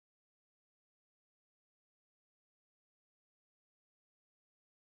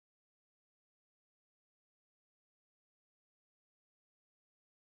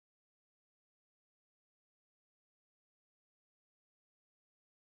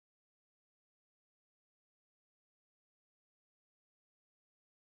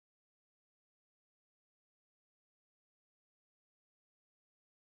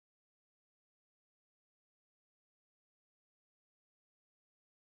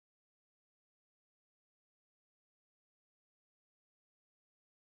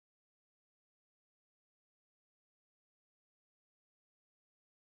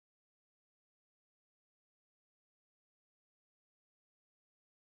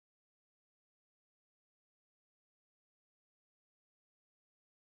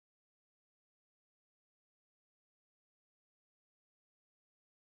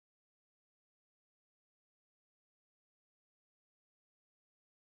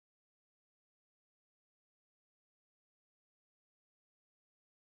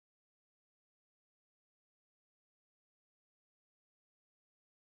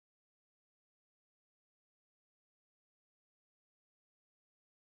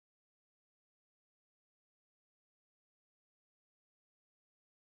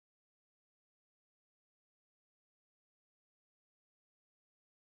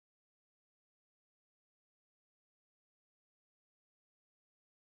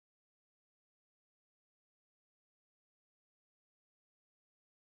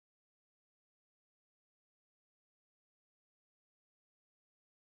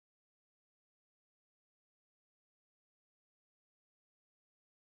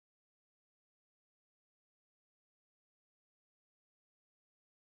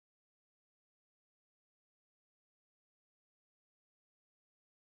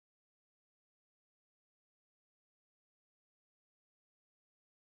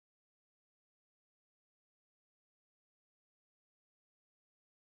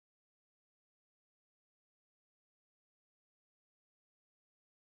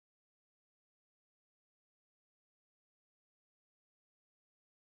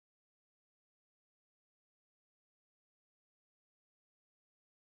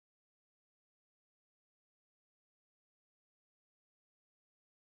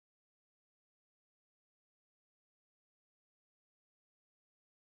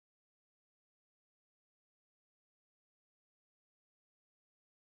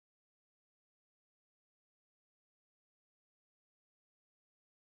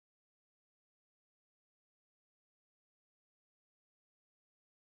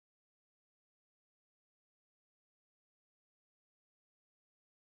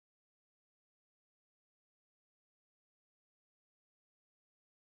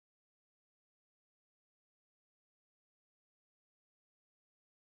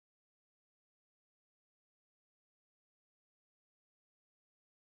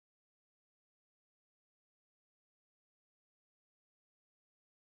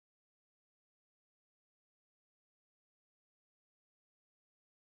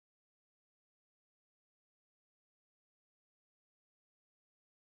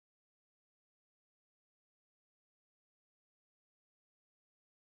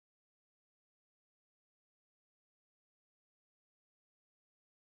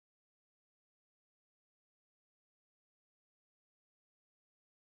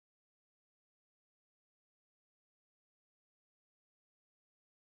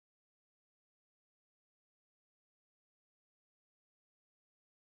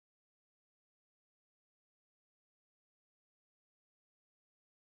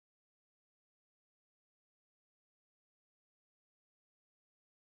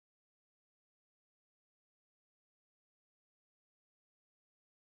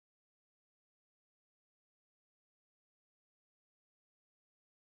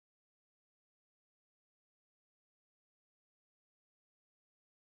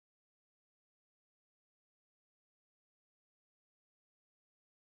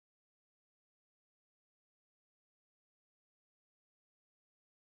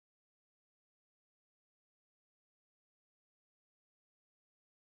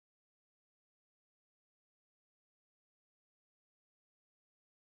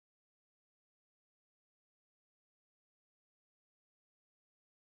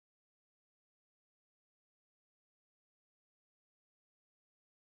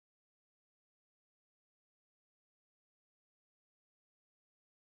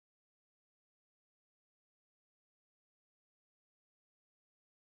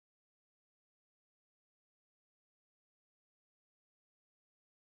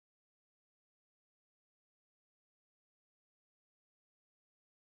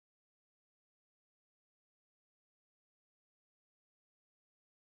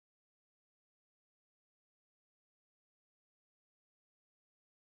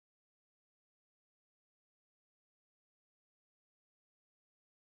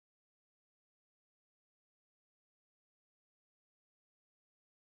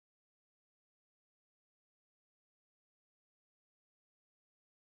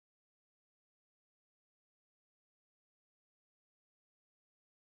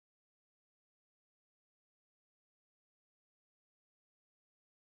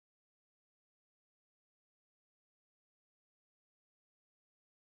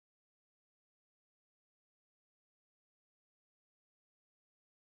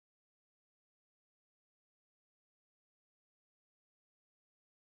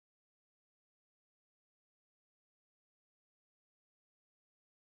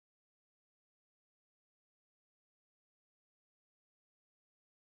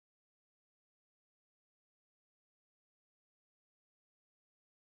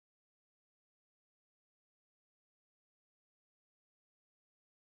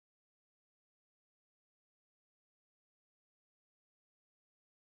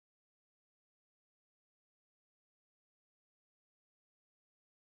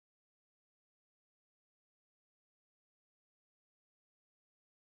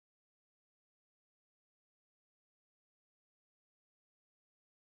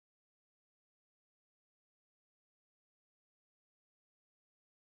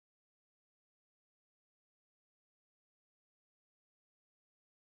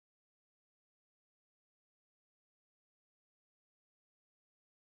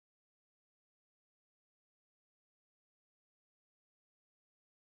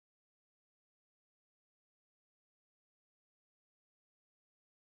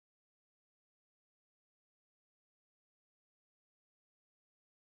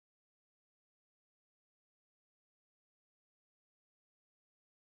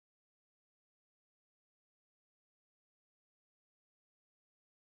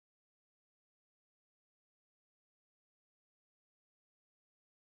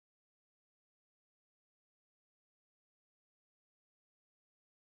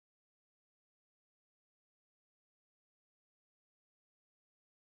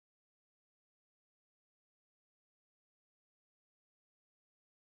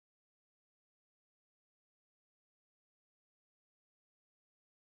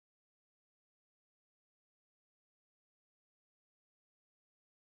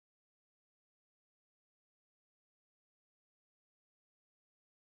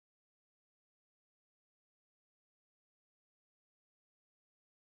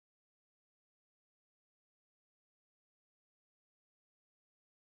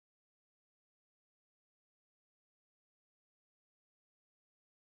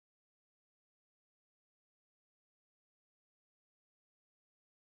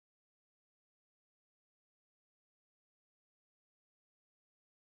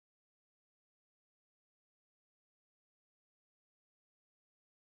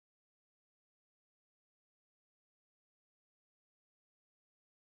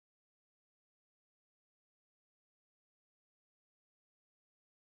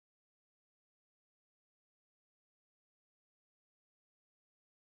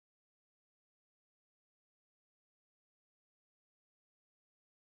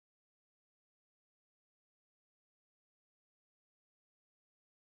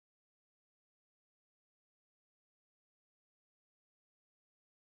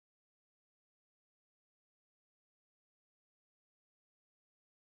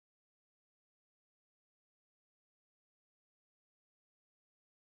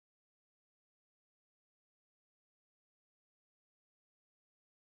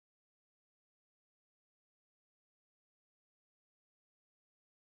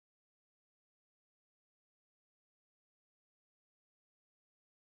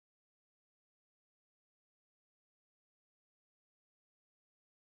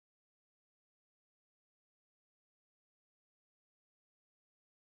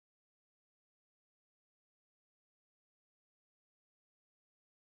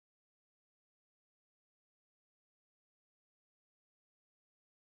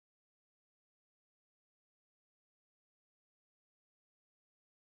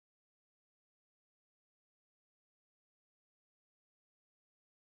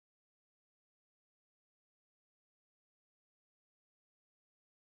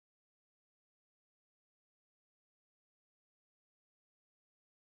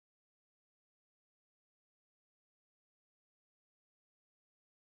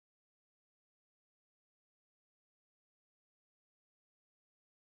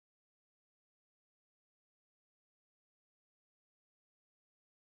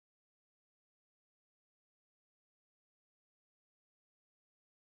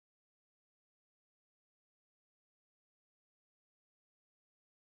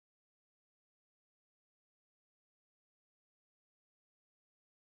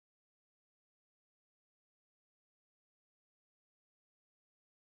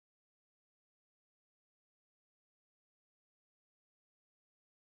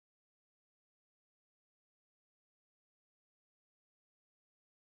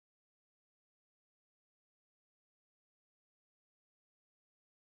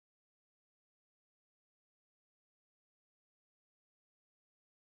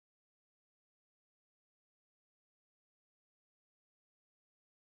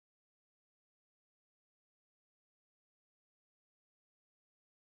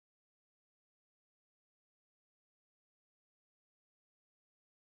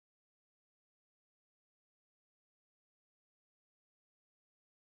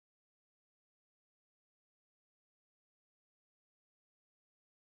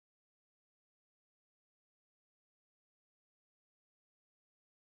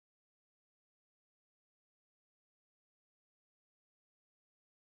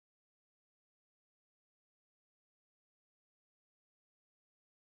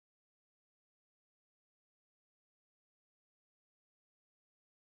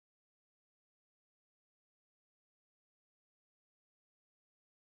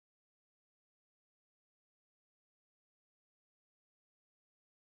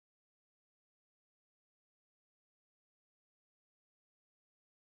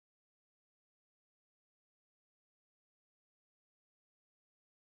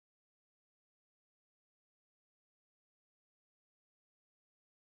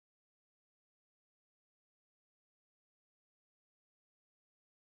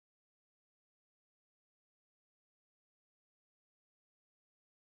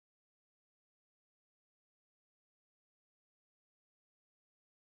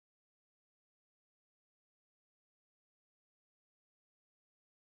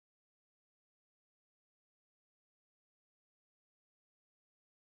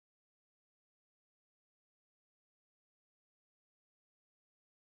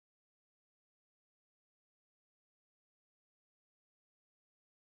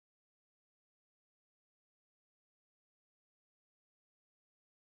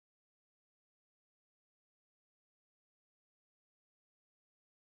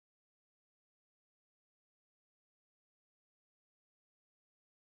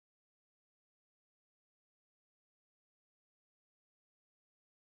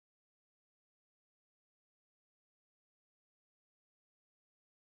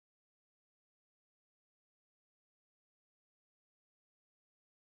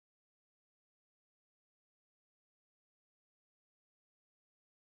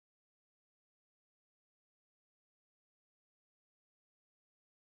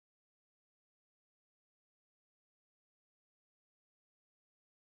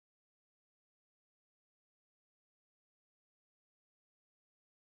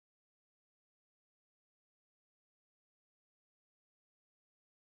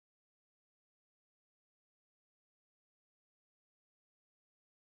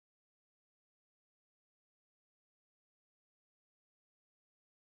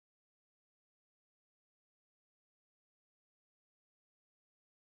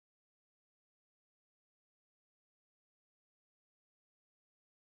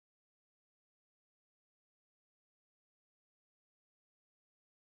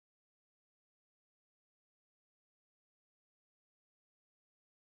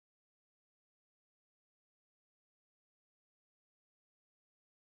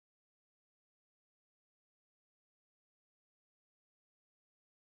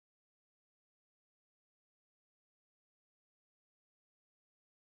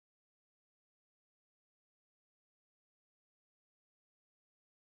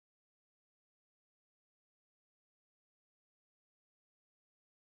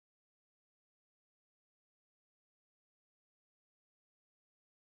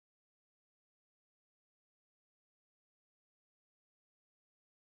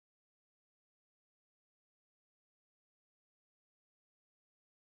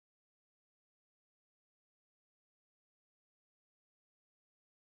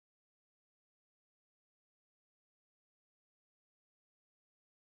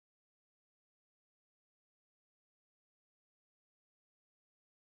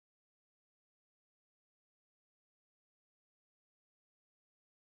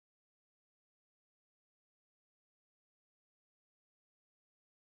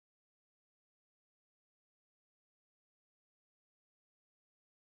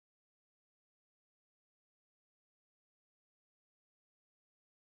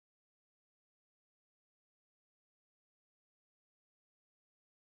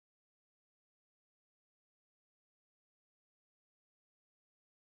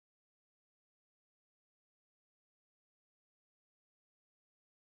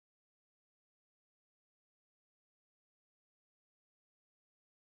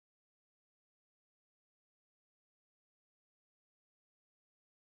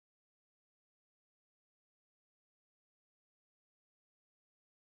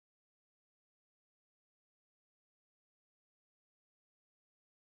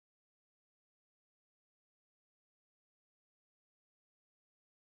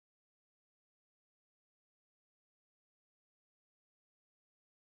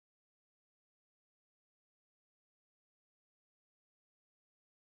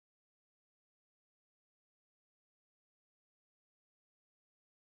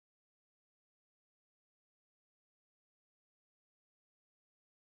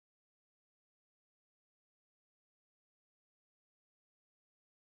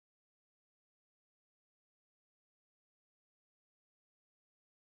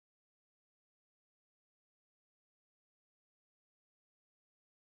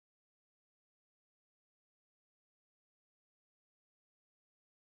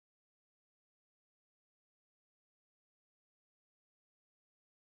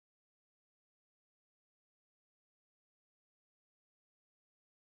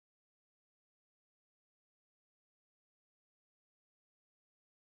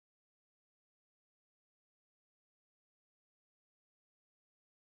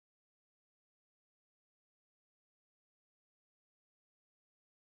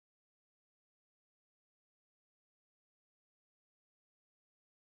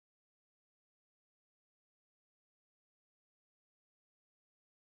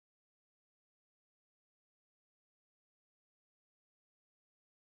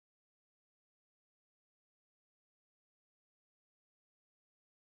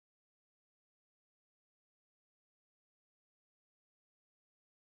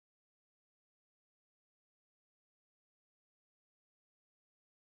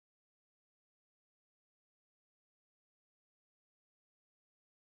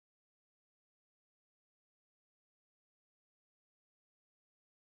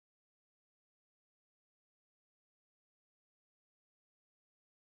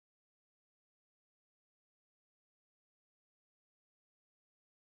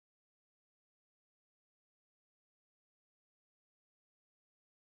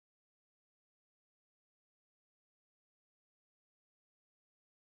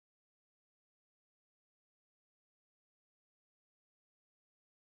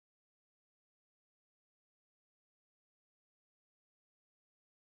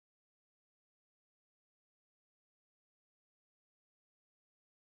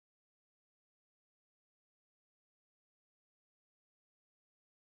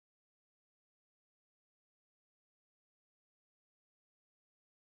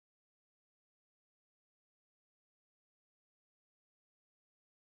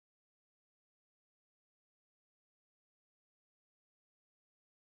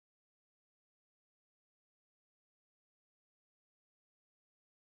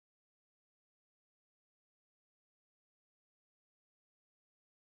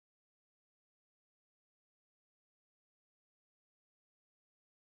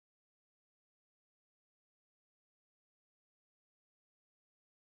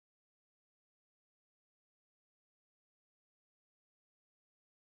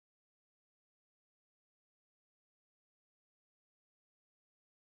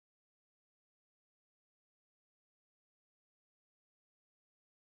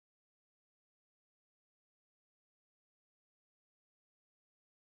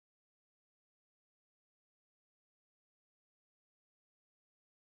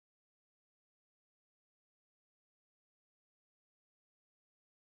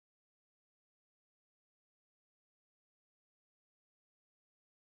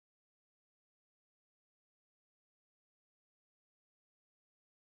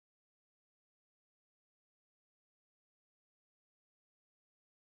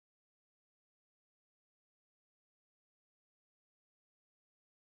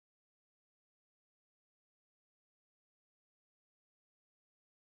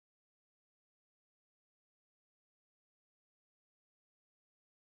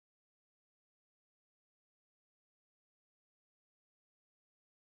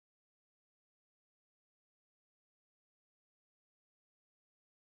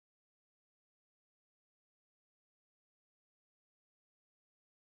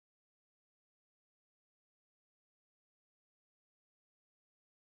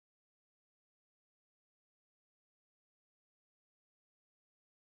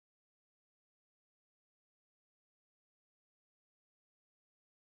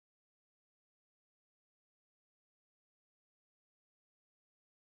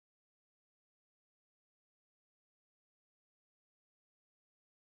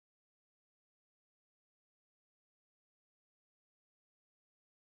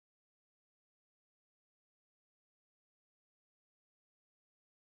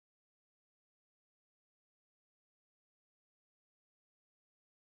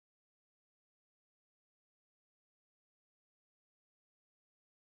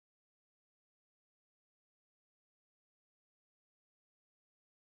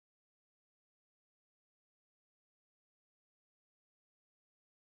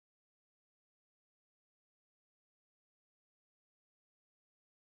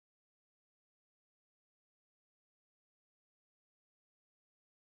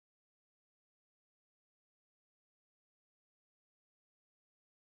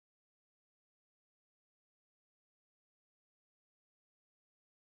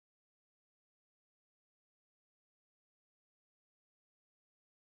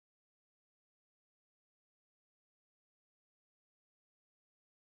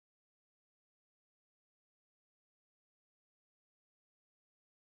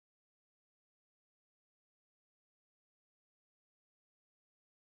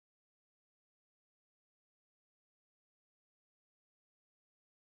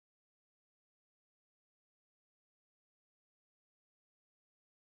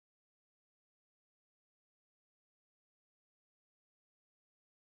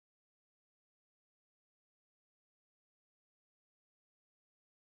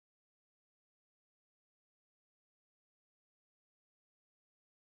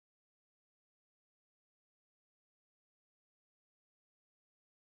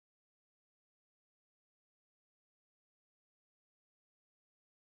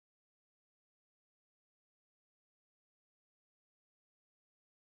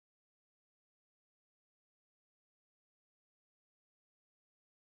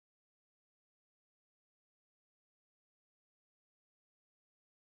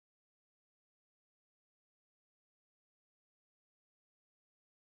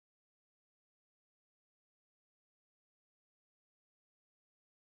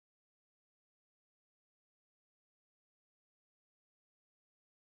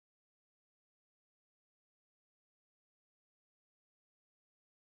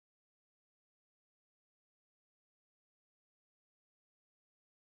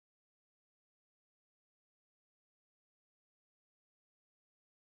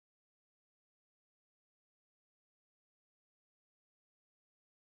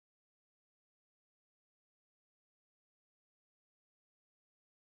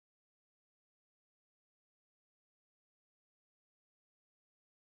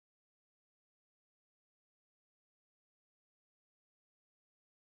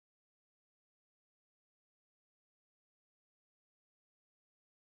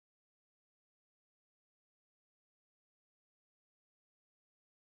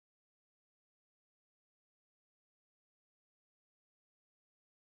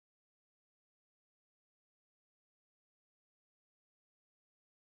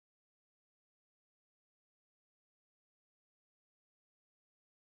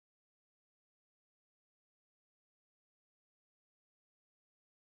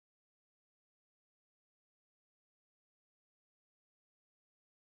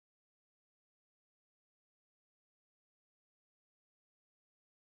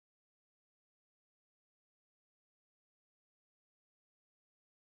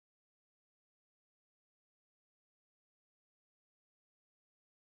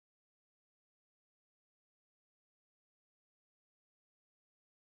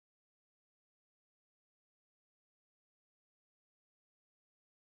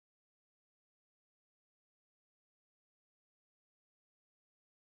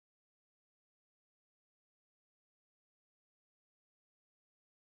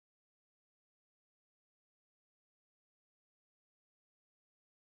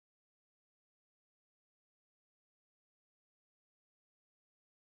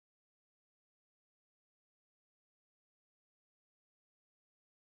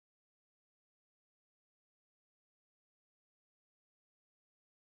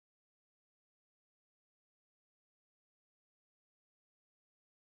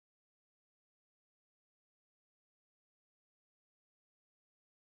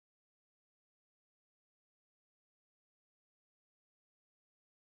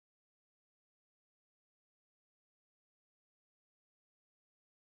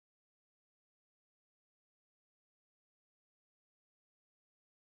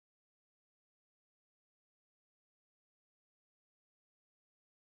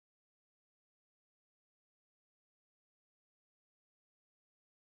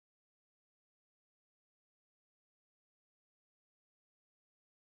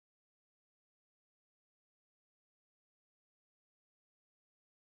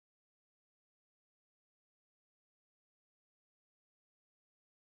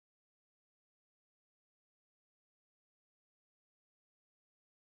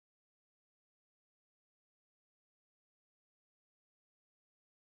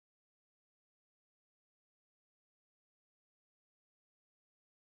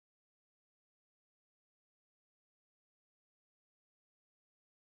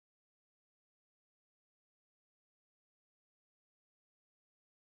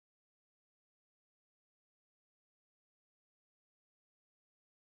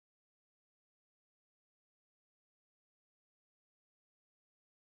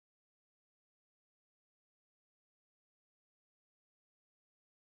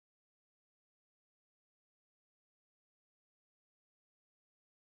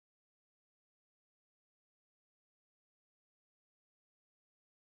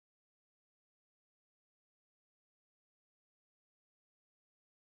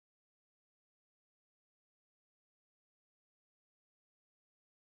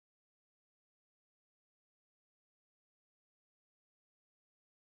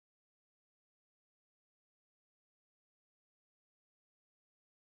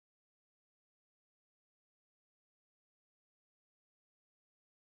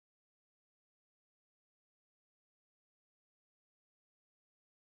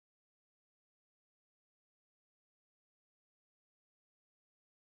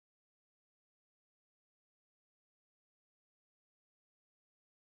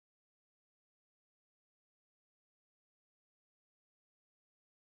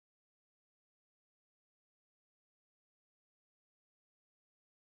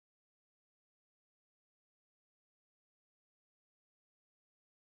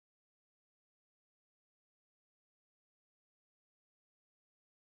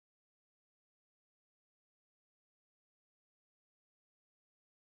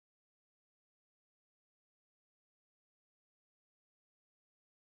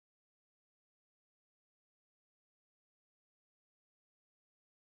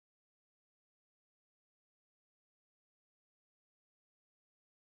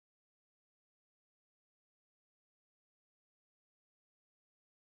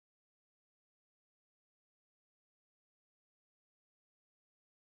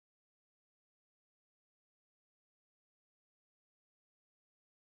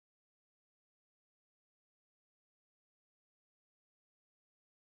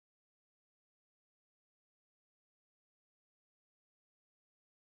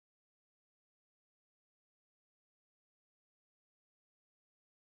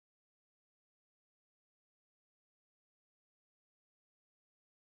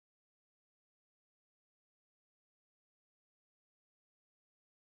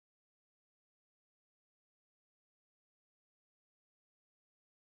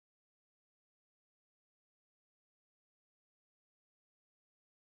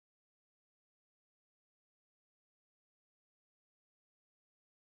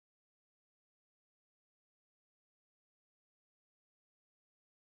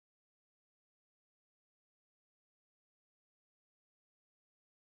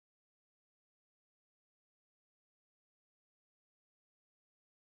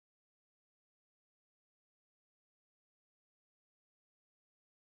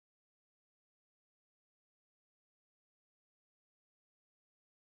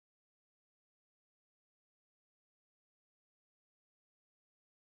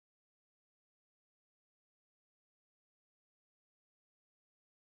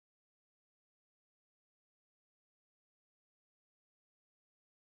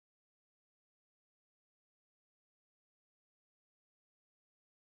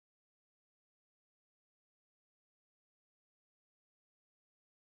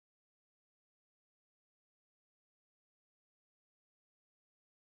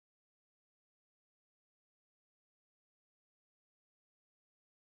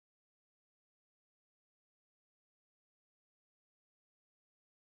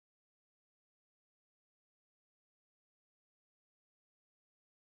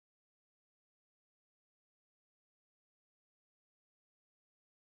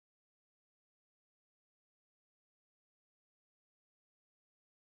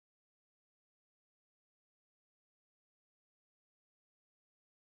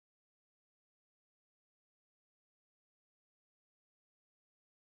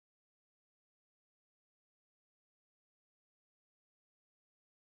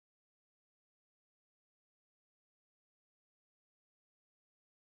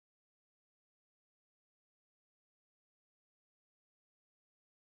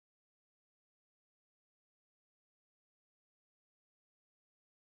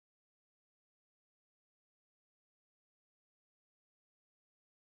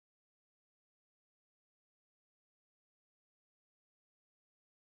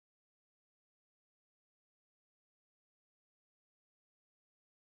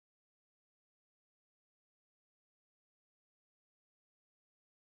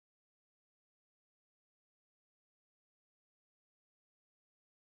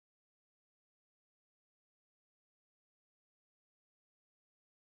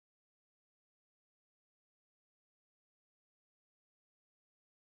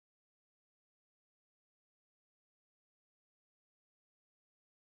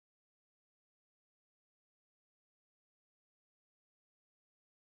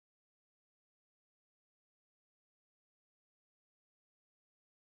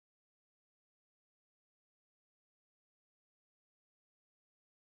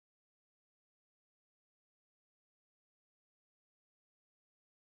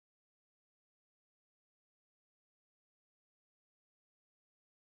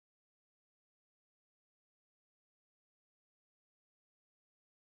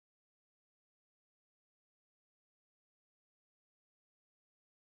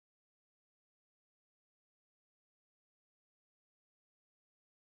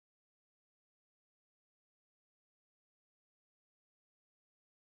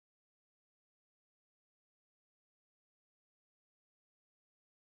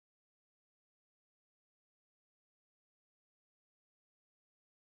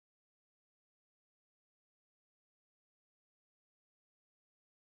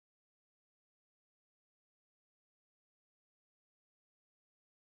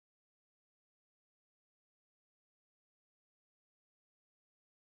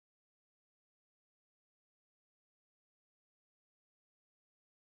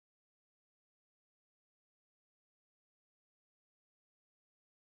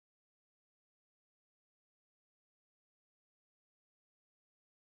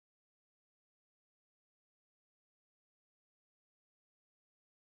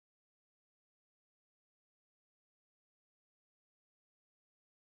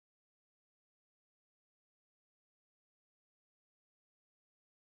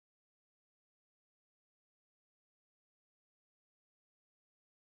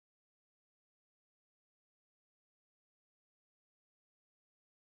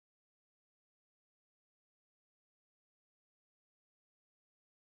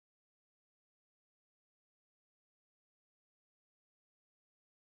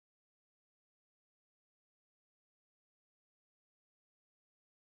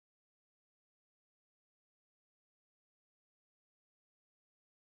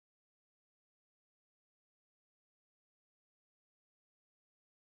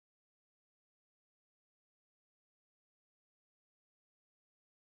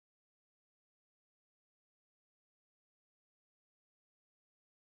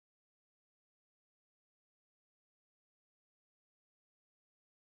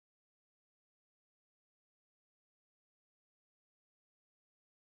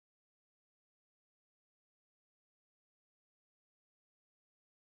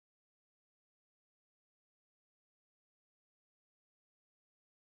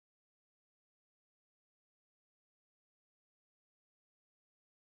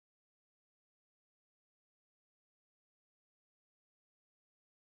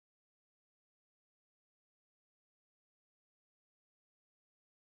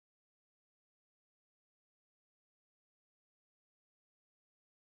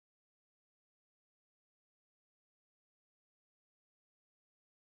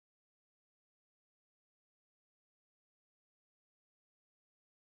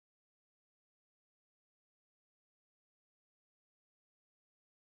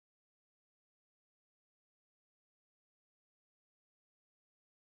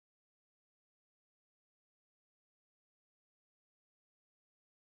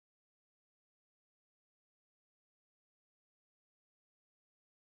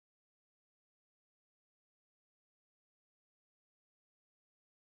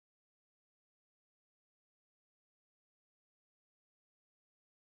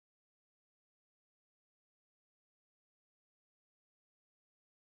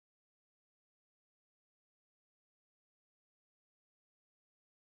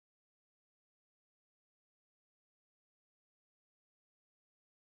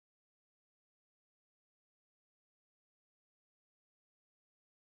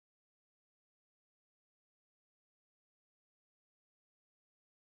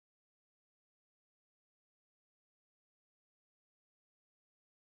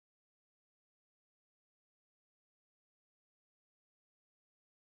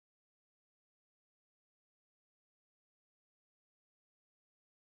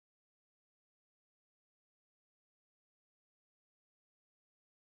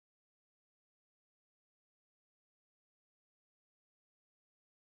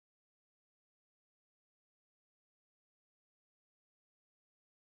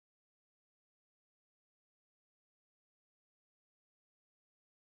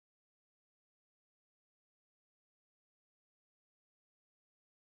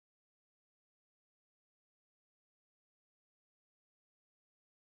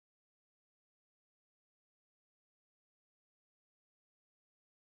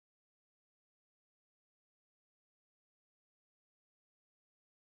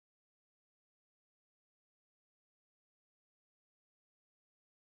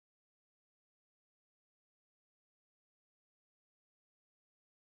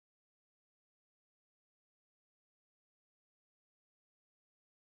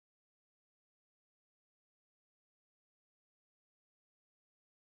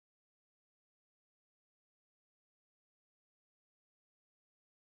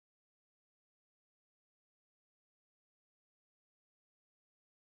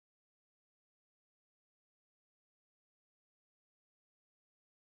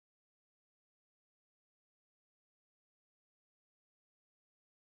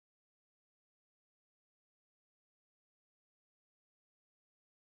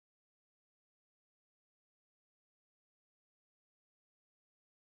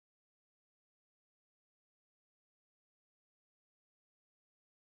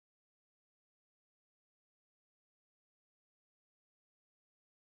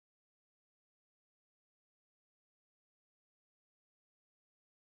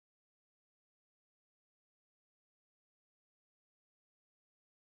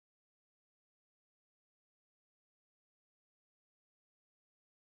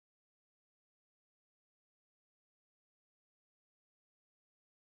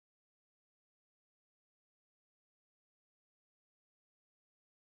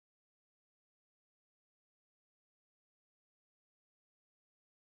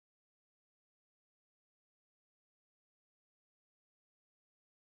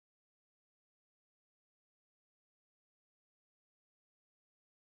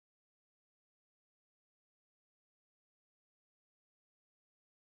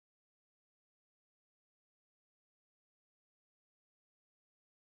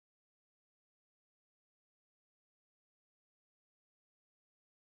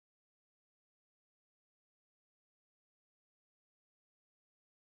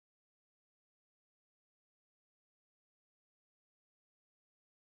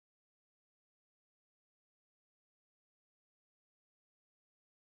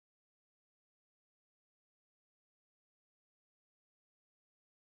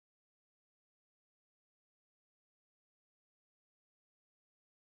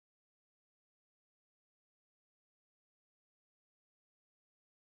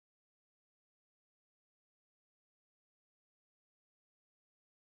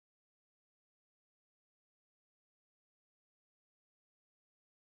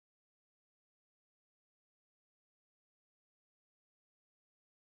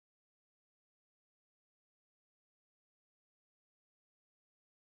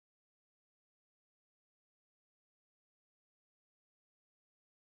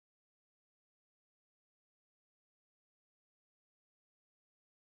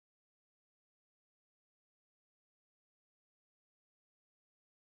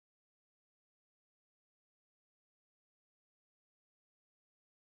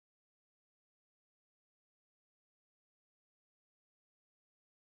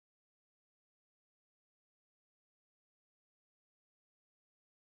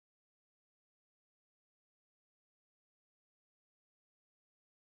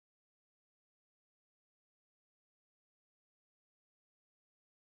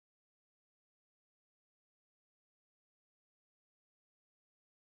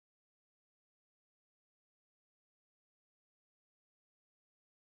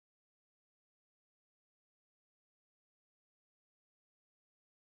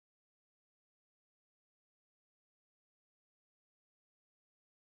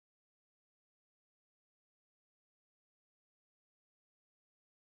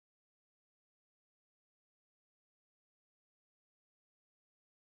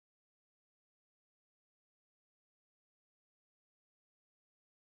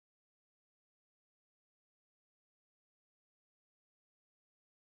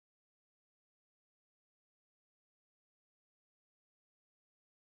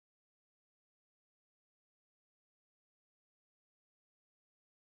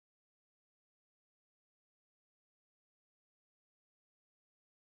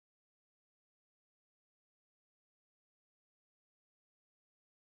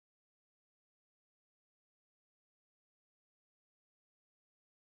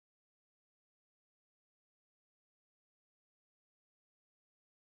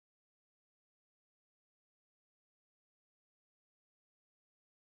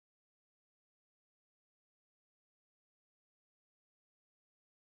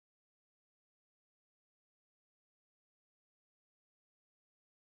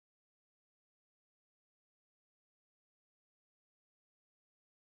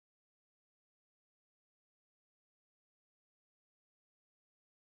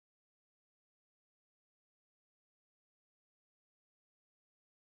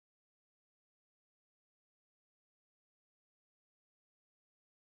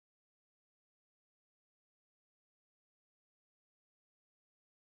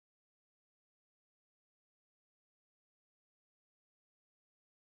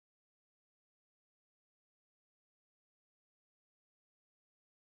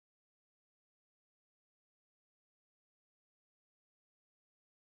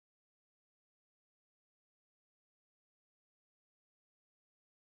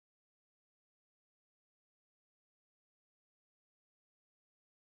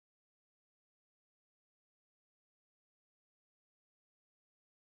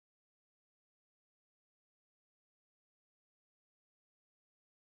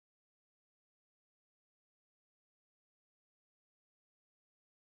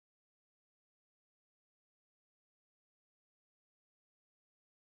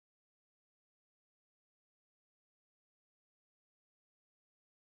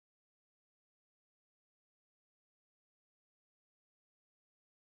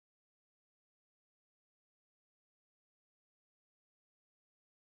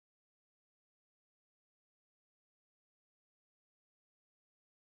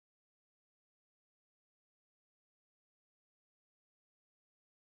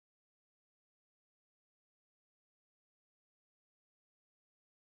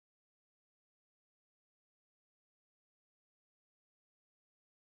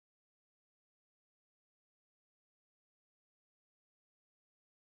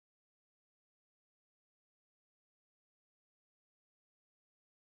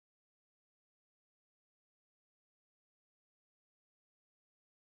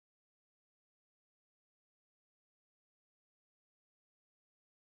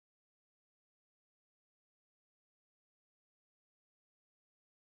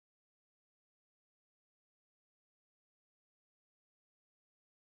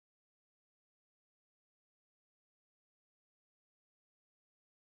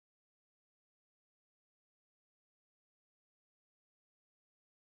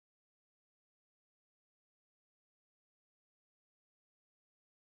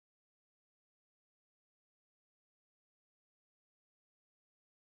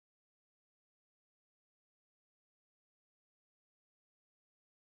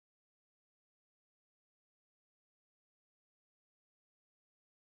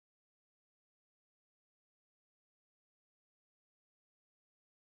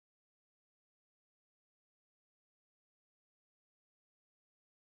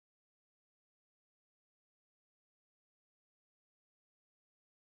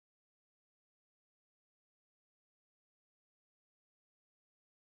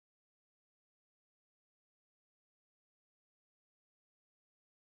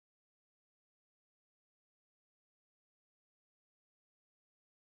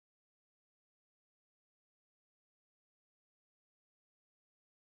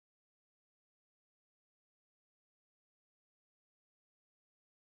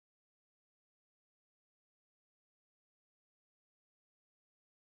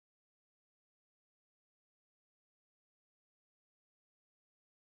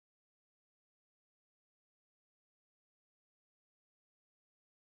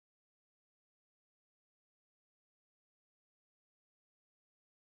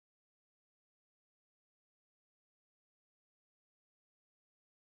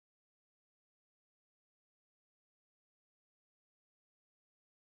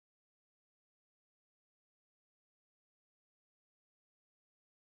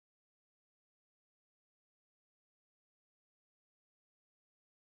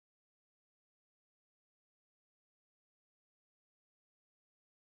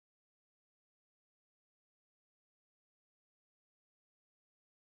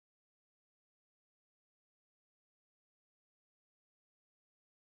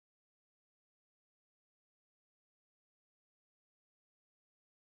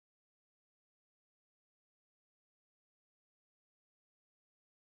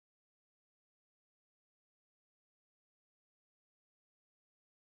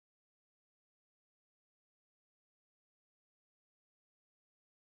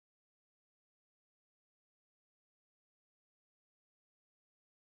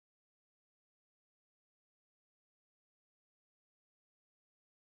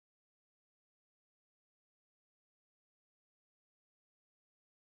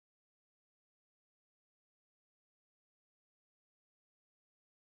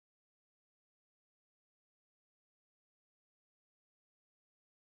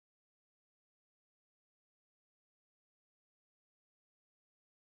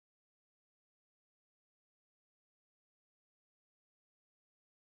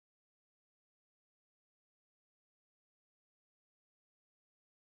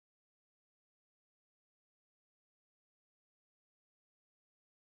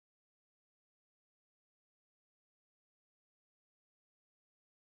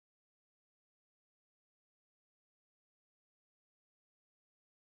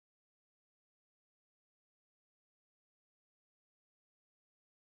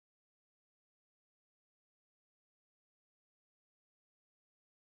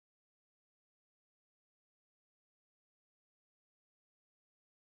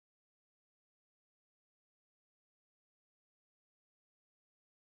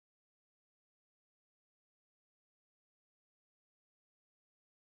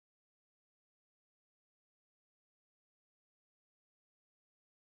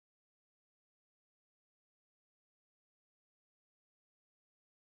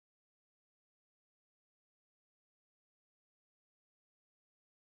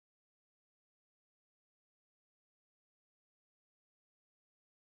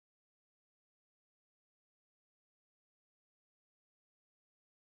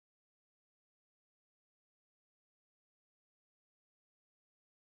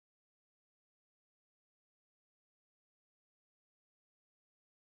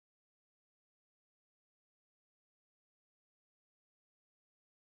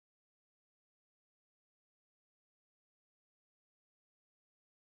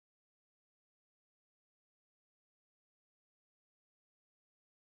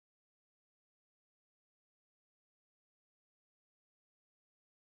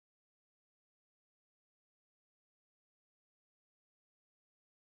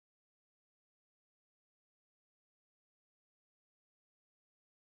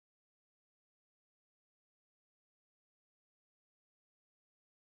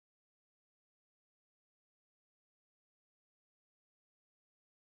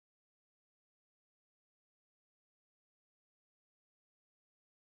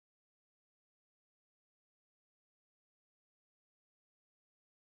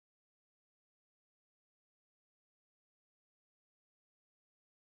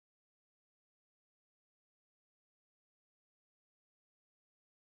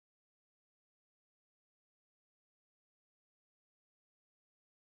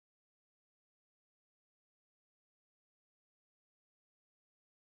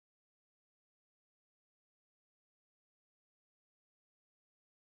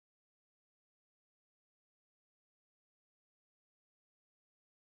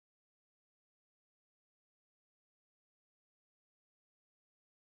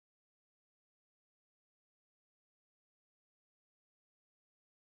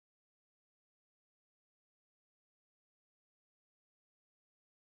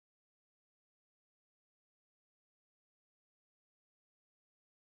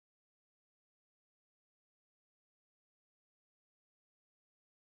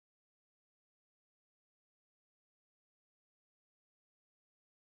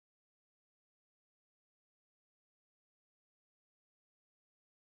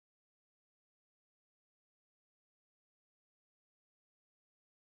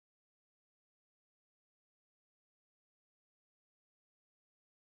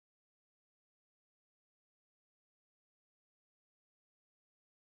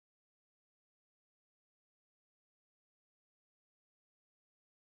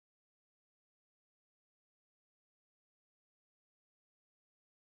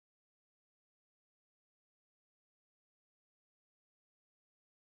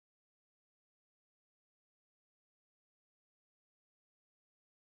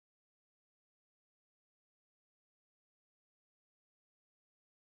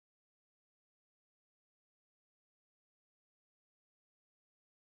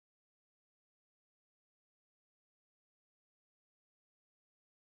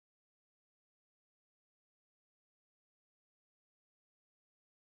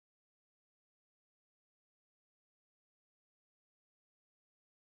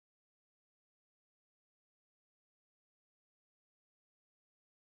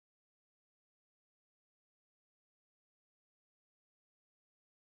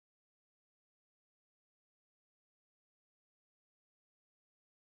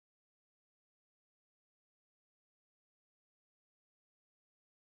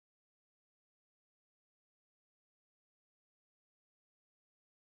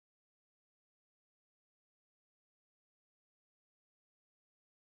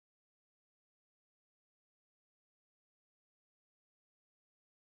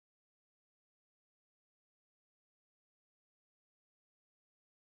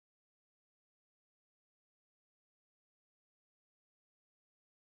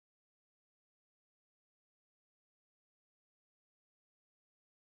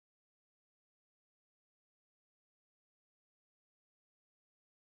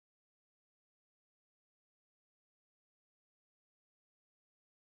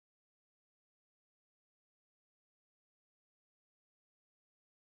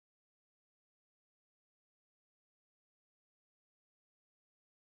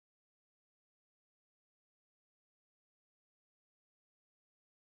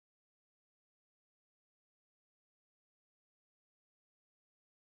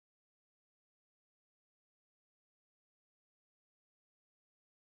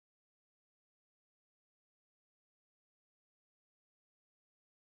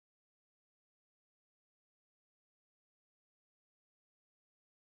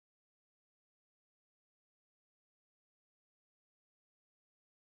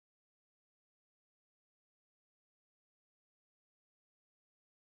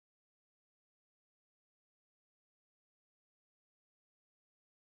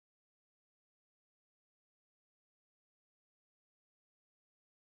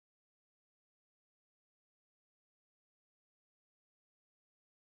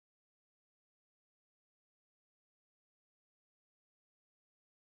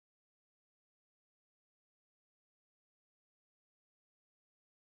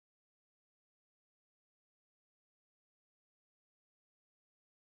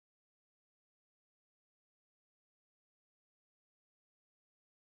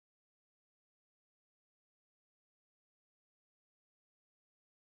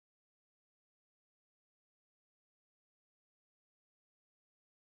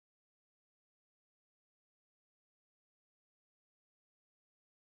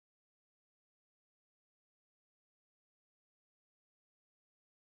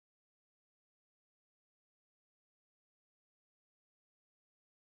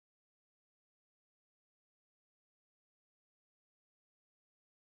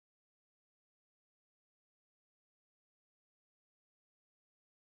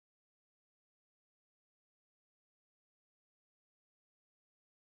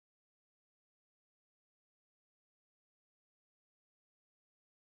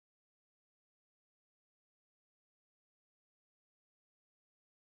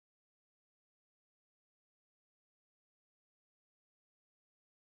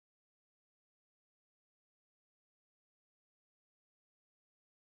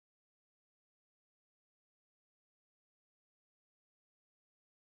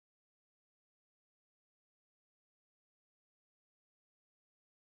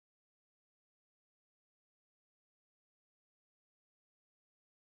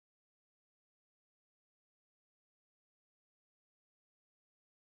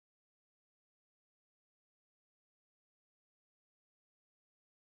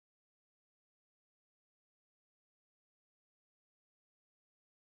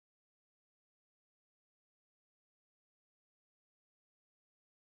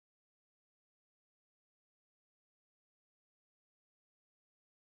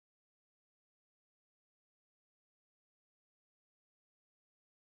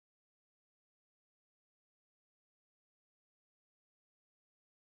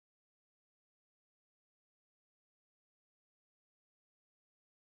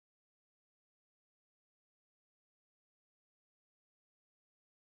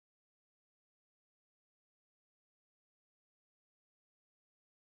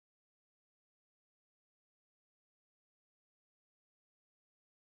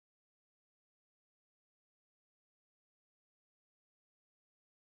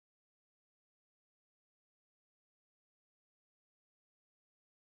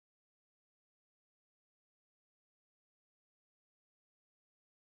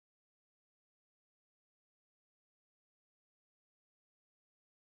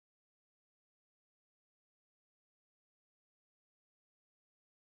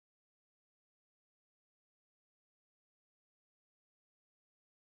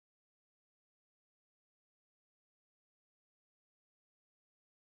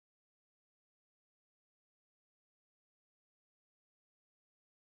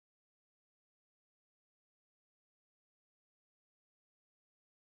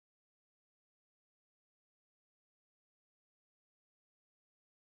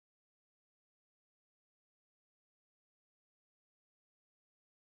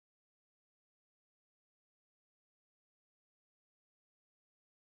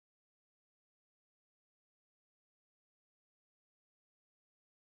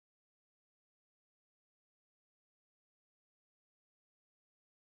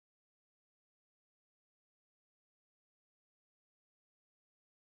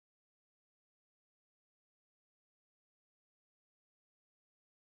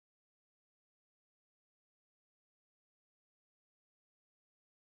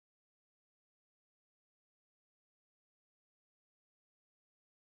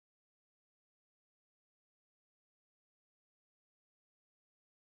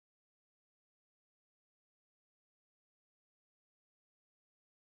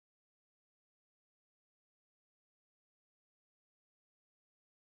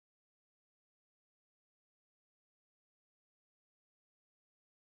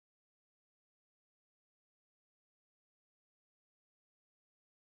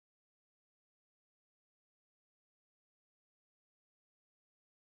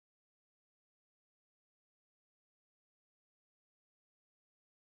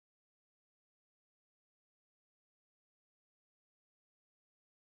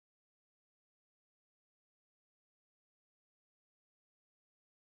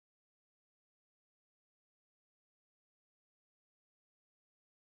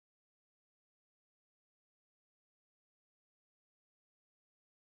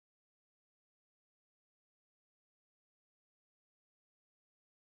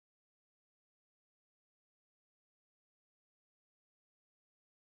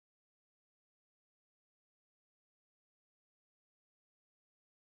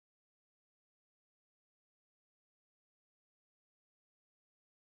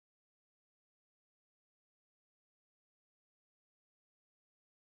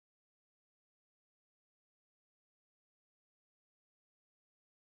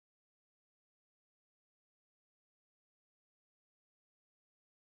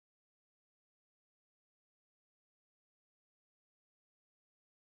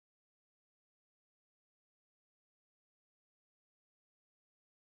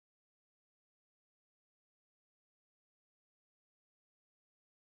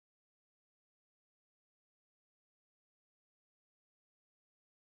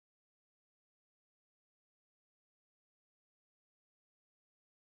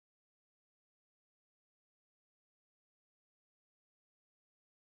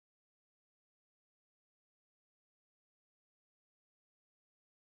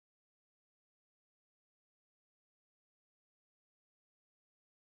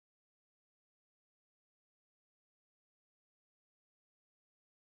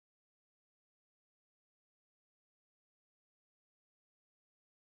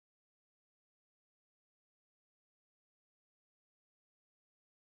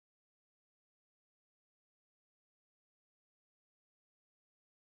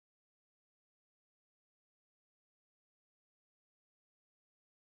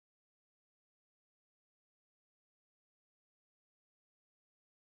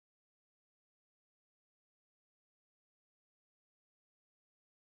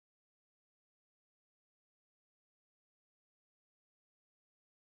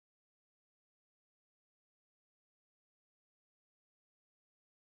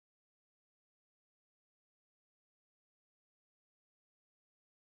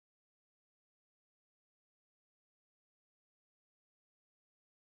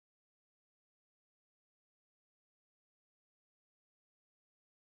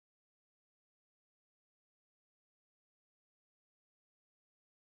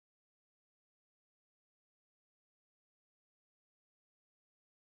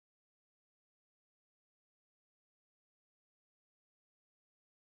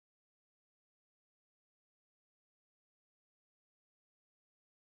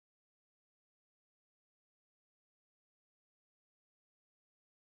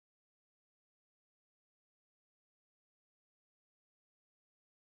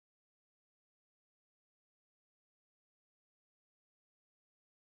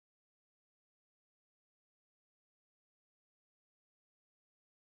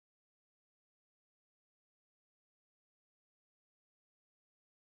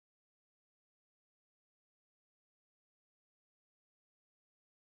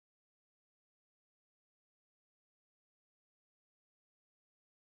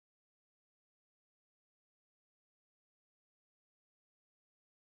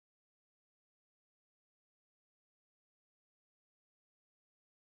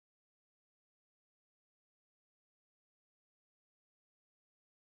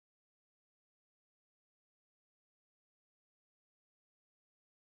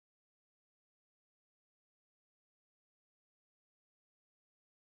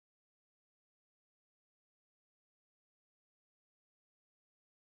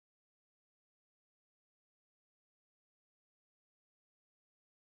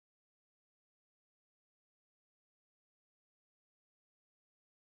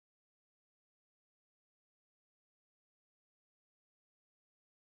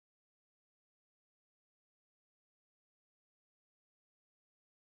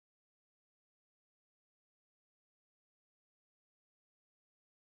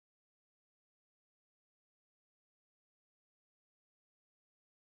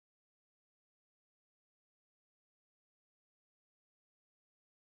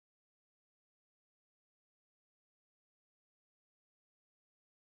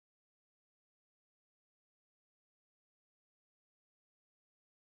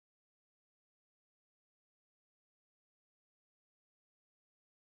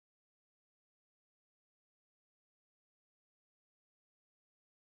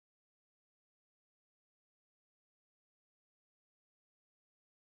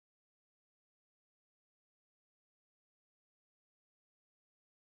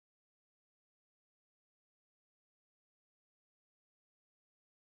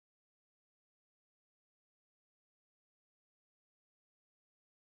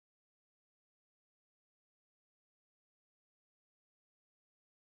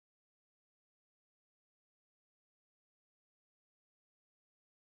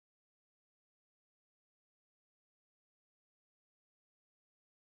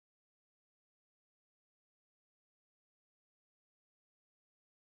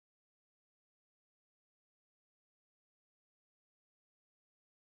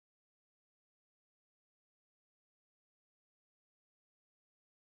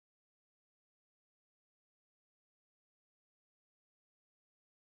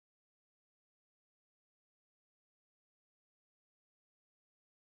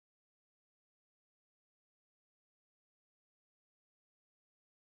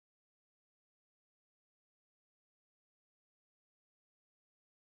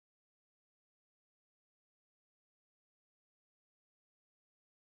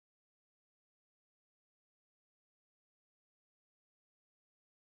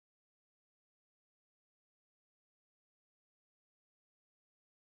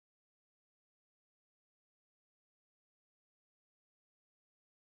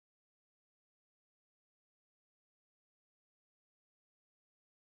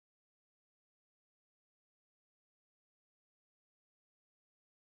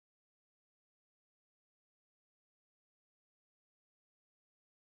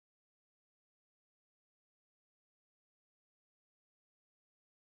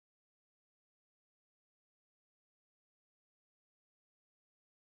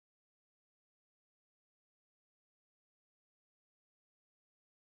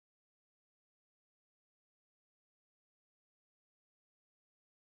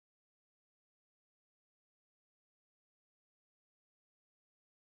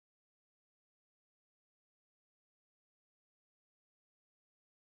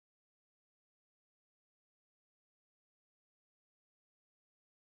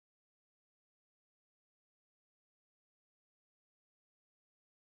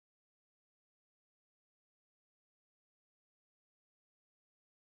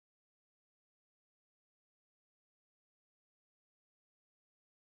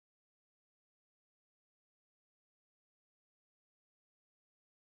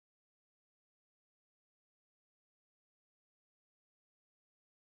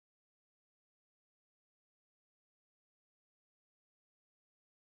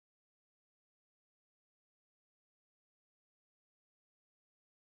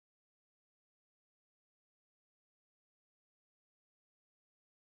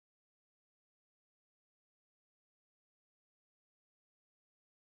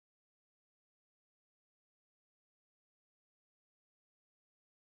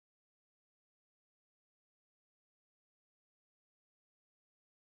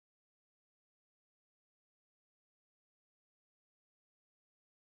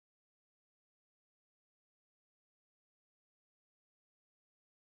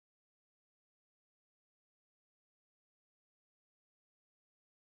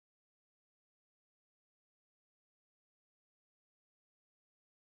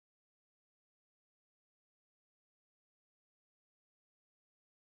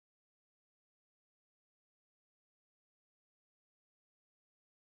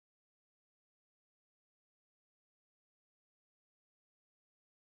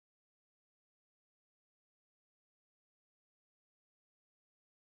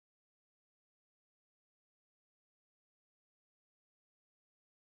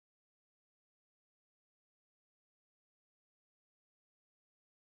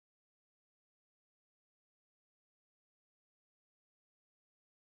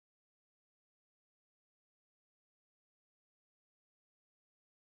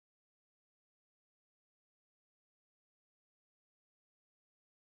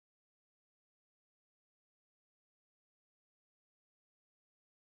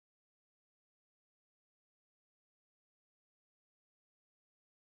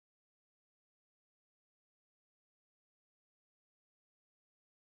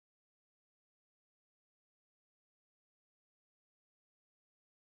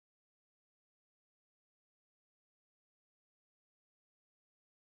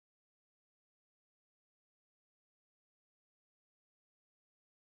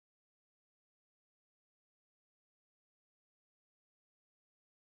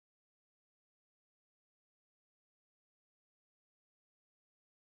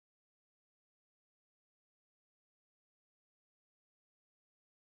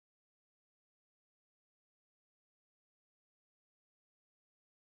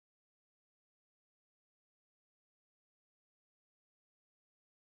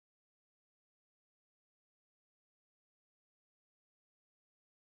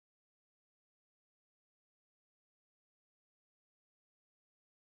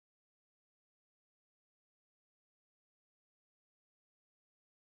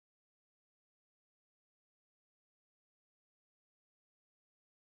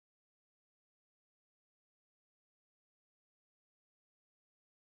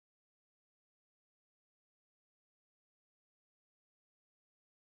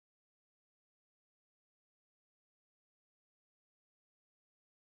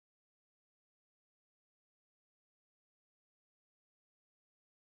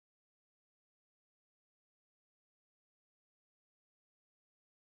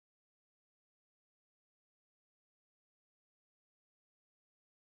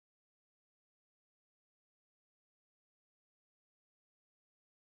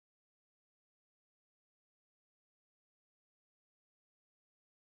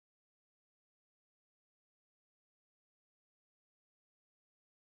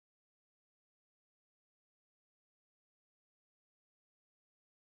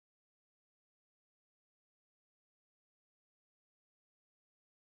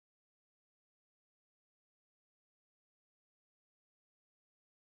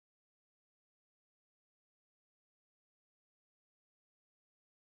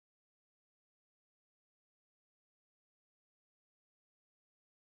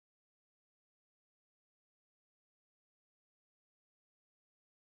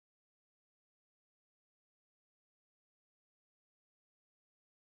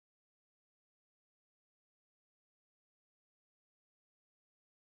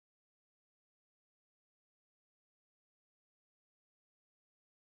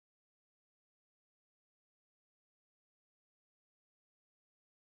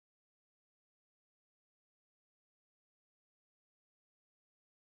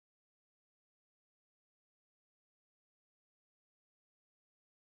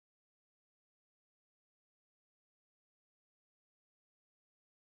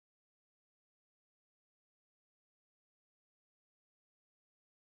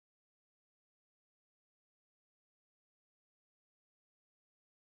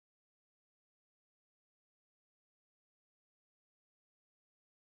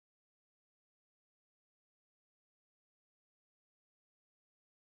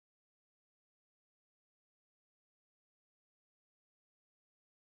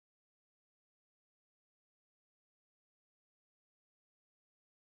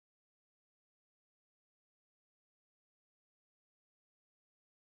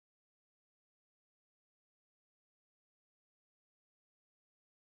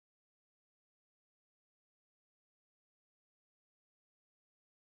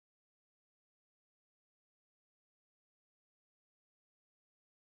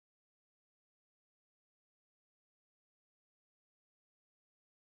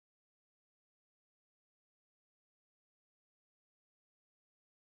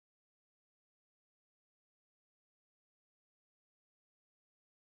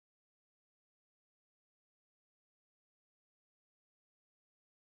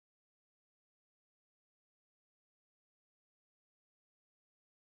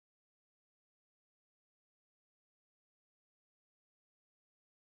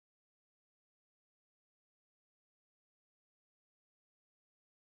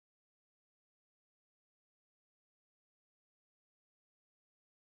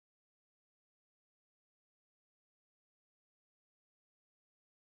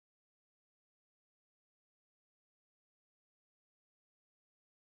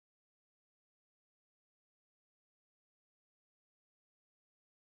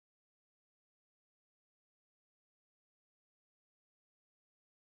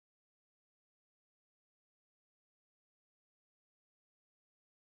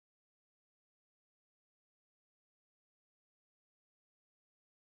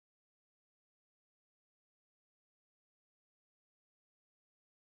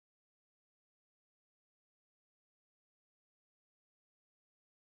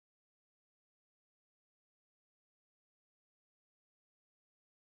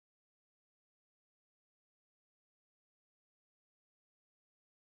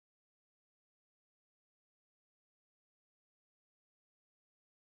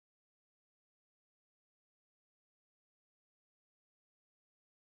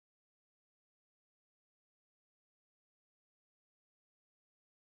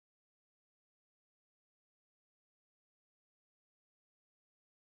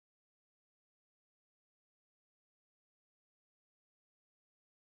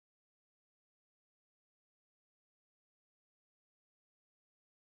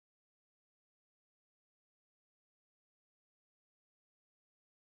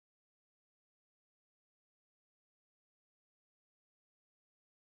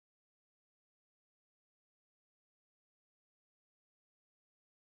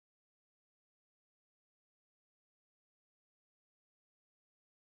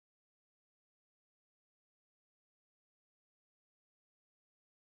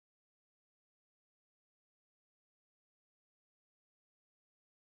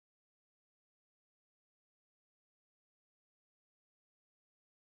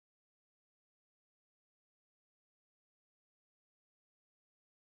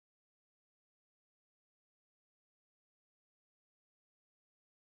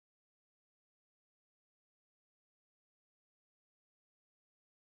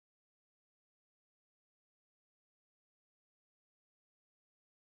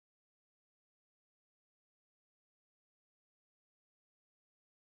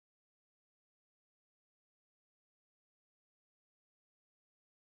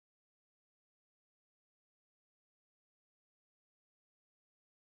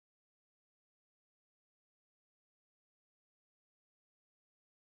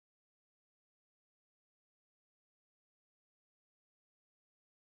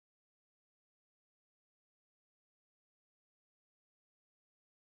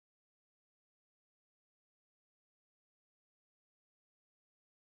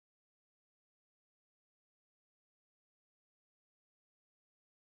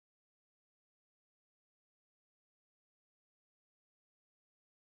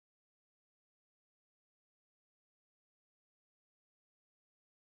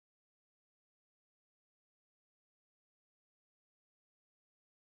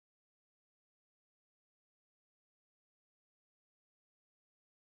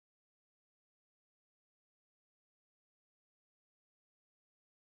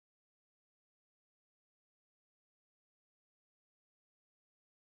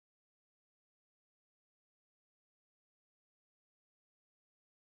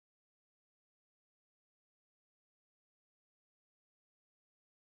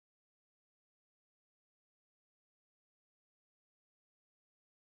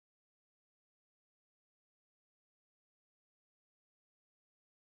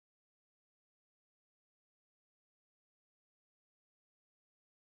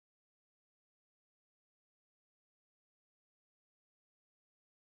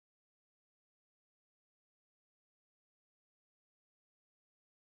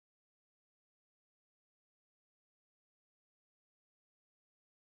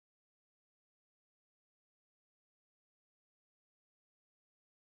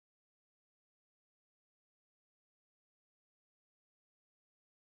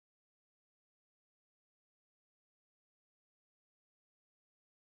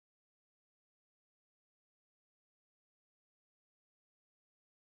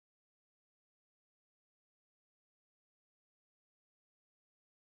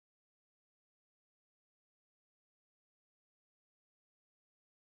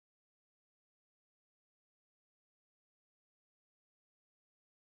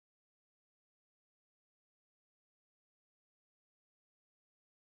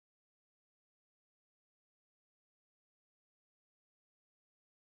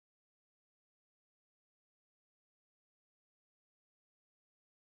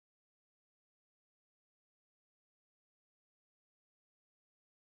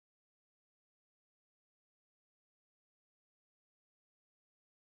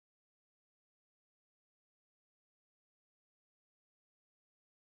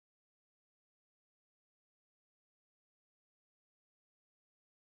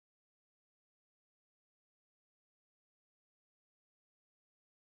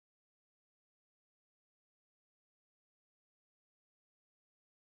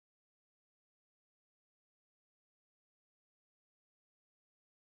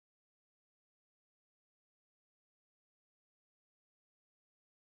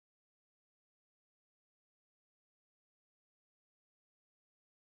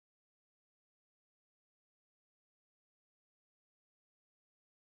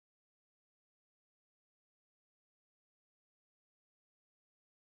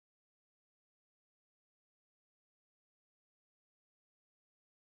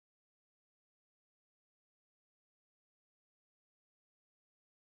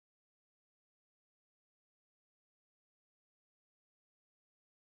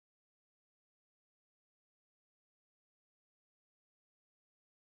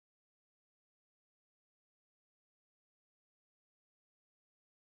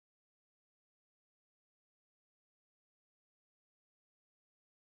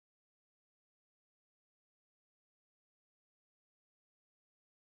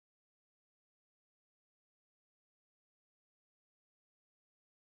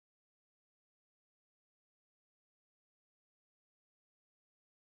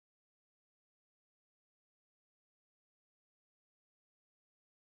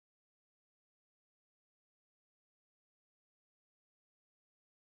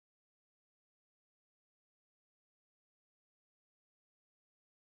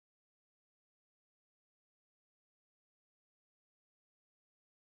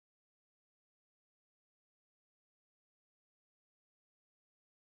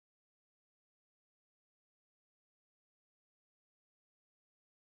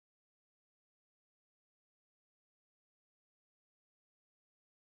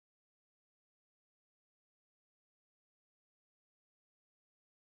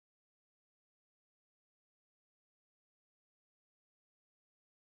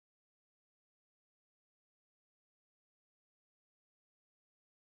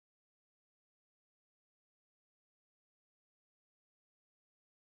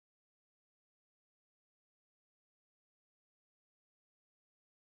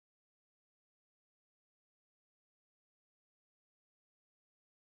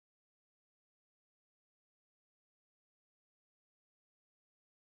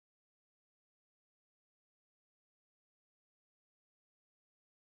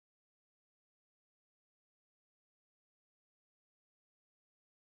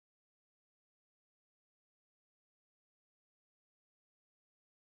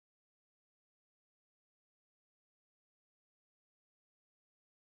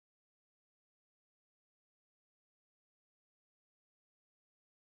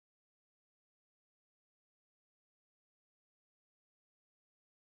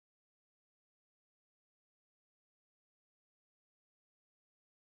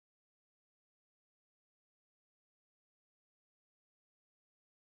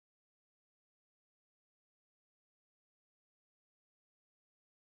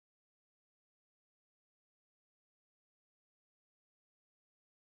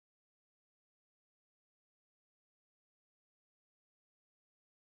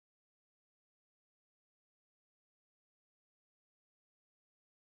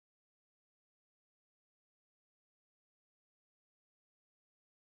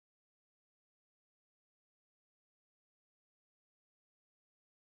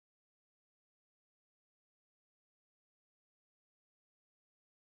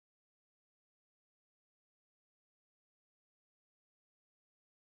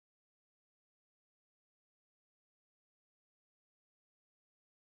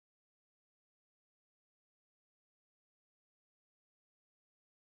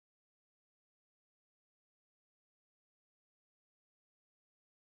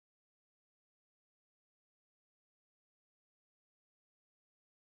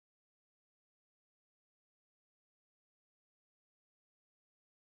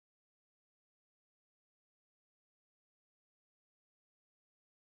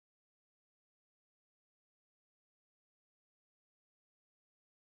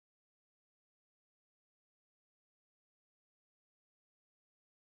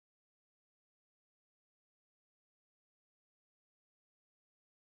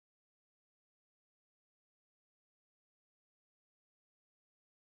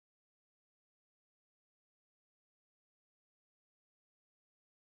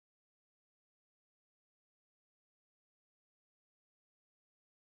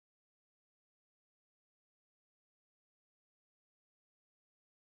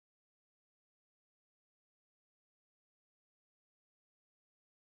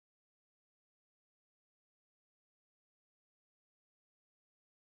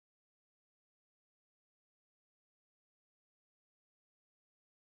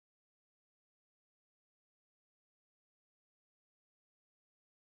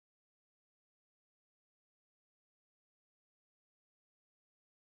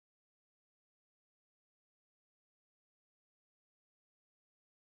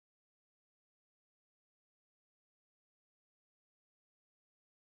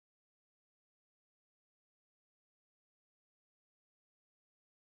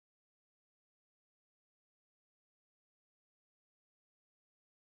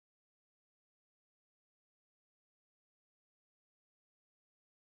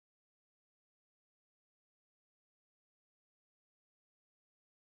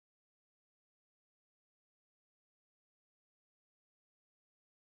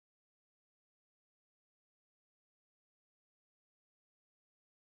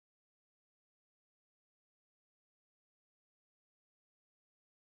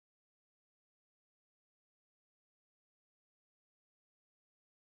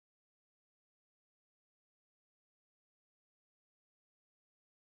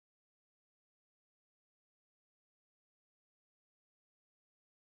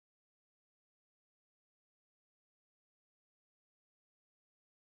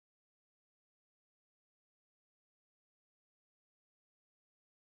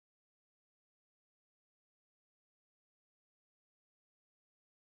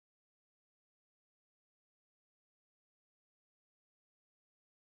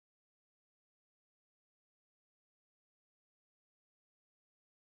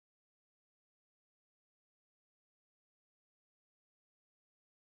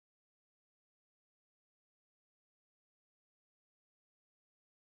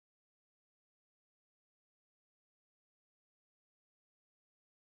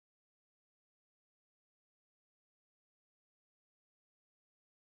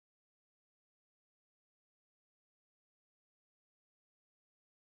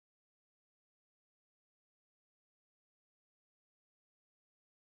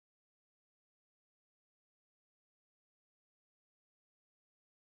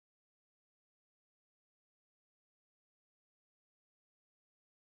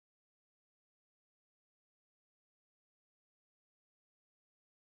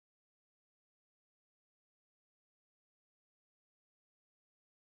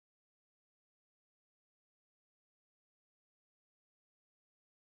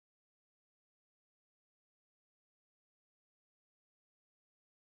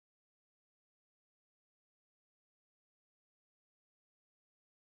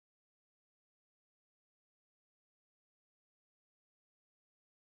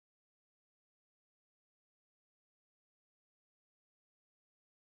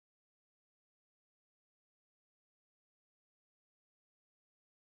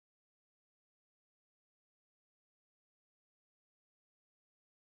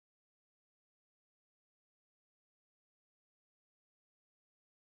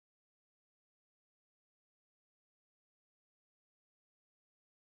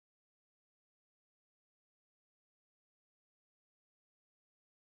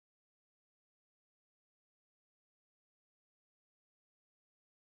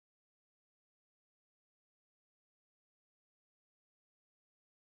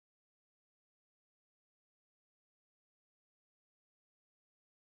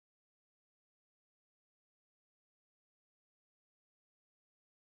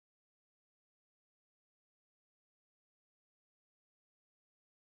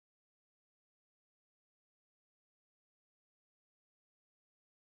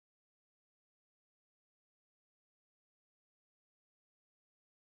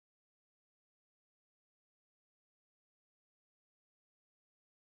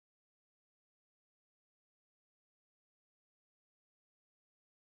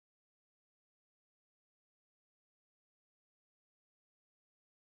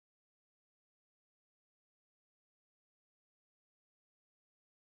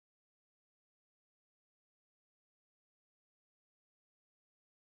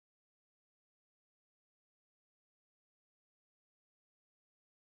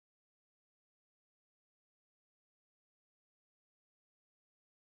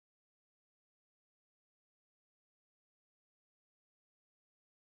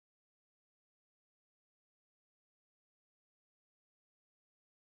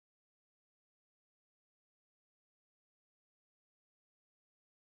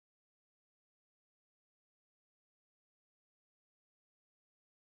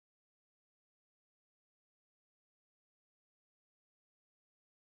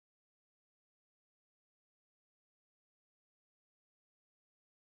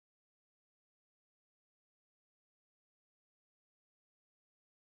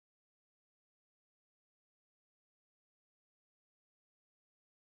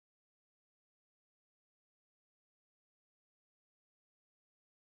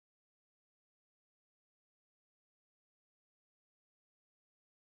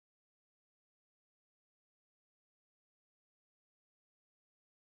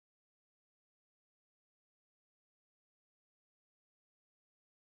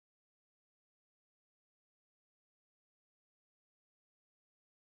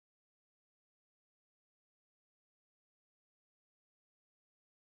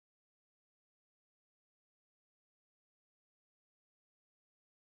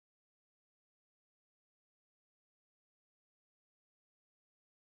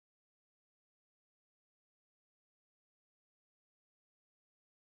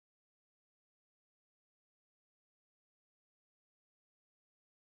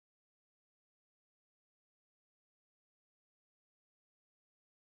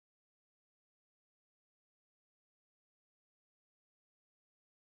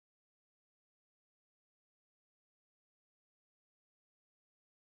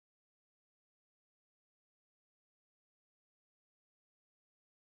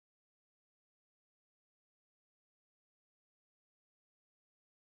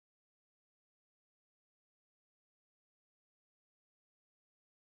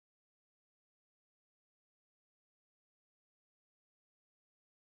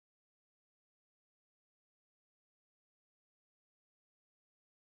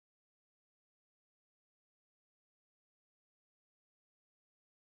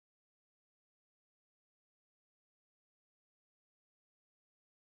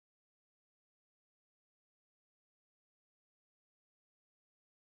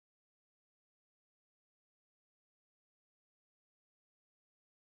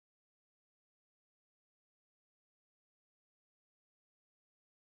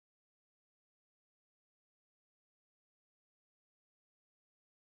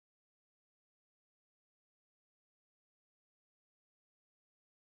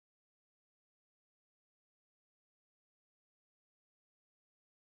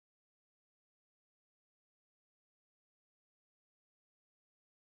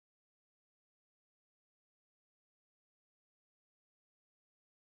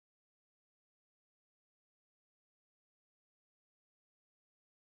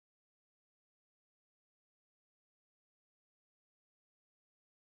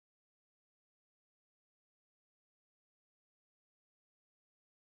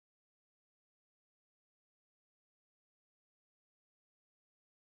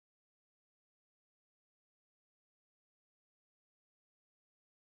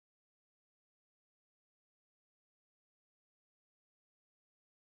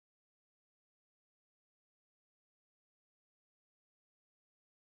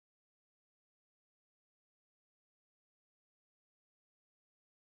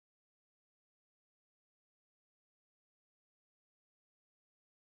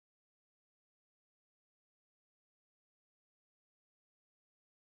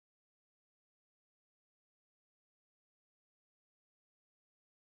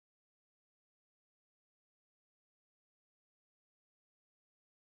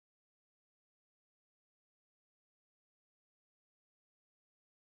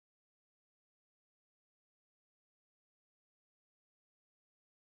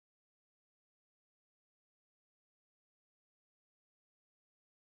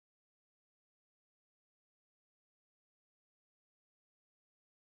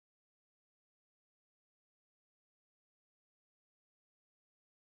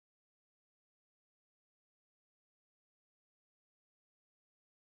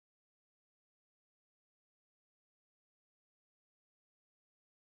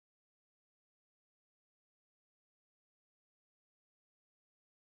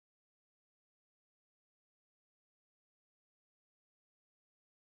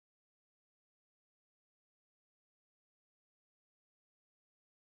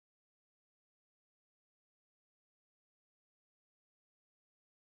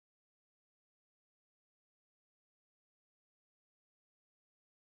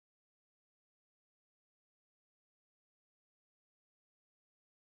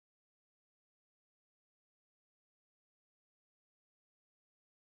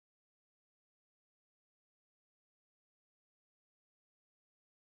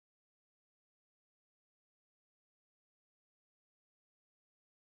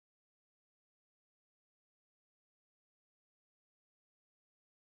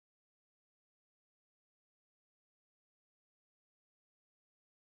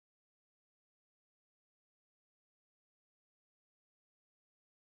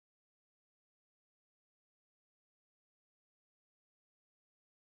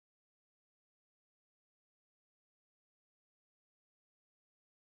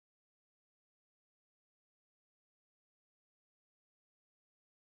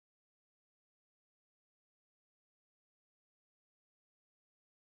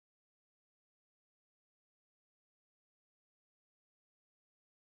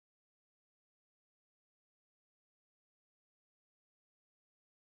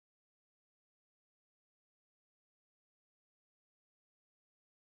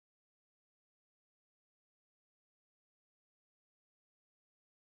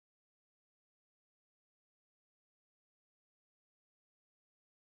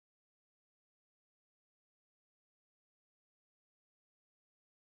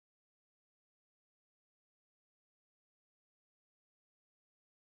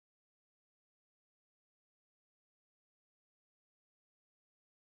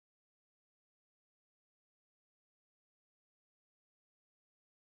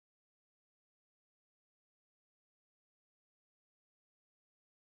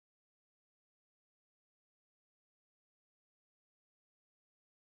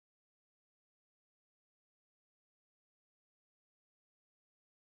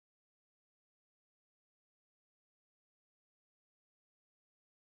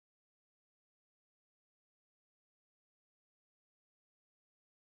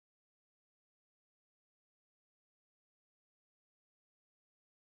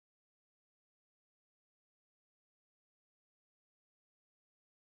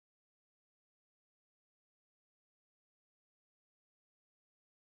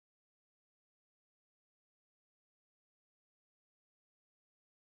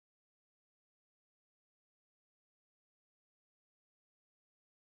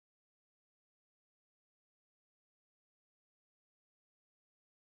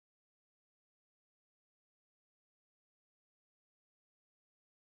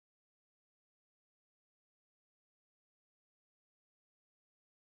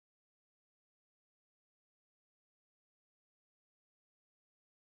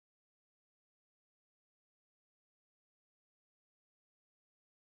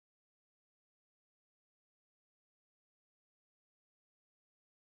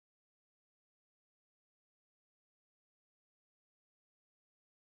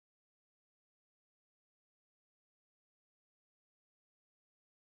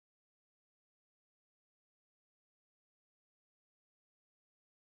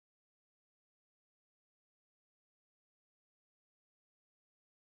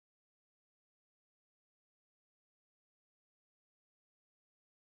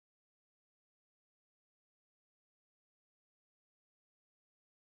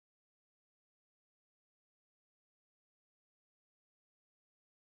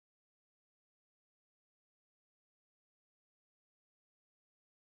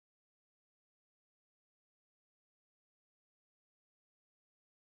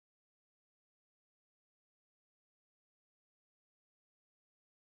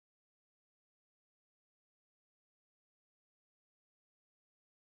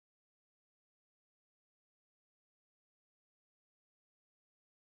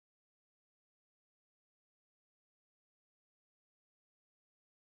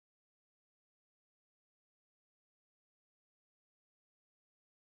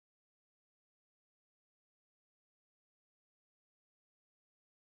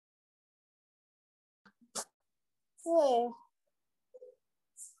 Yes.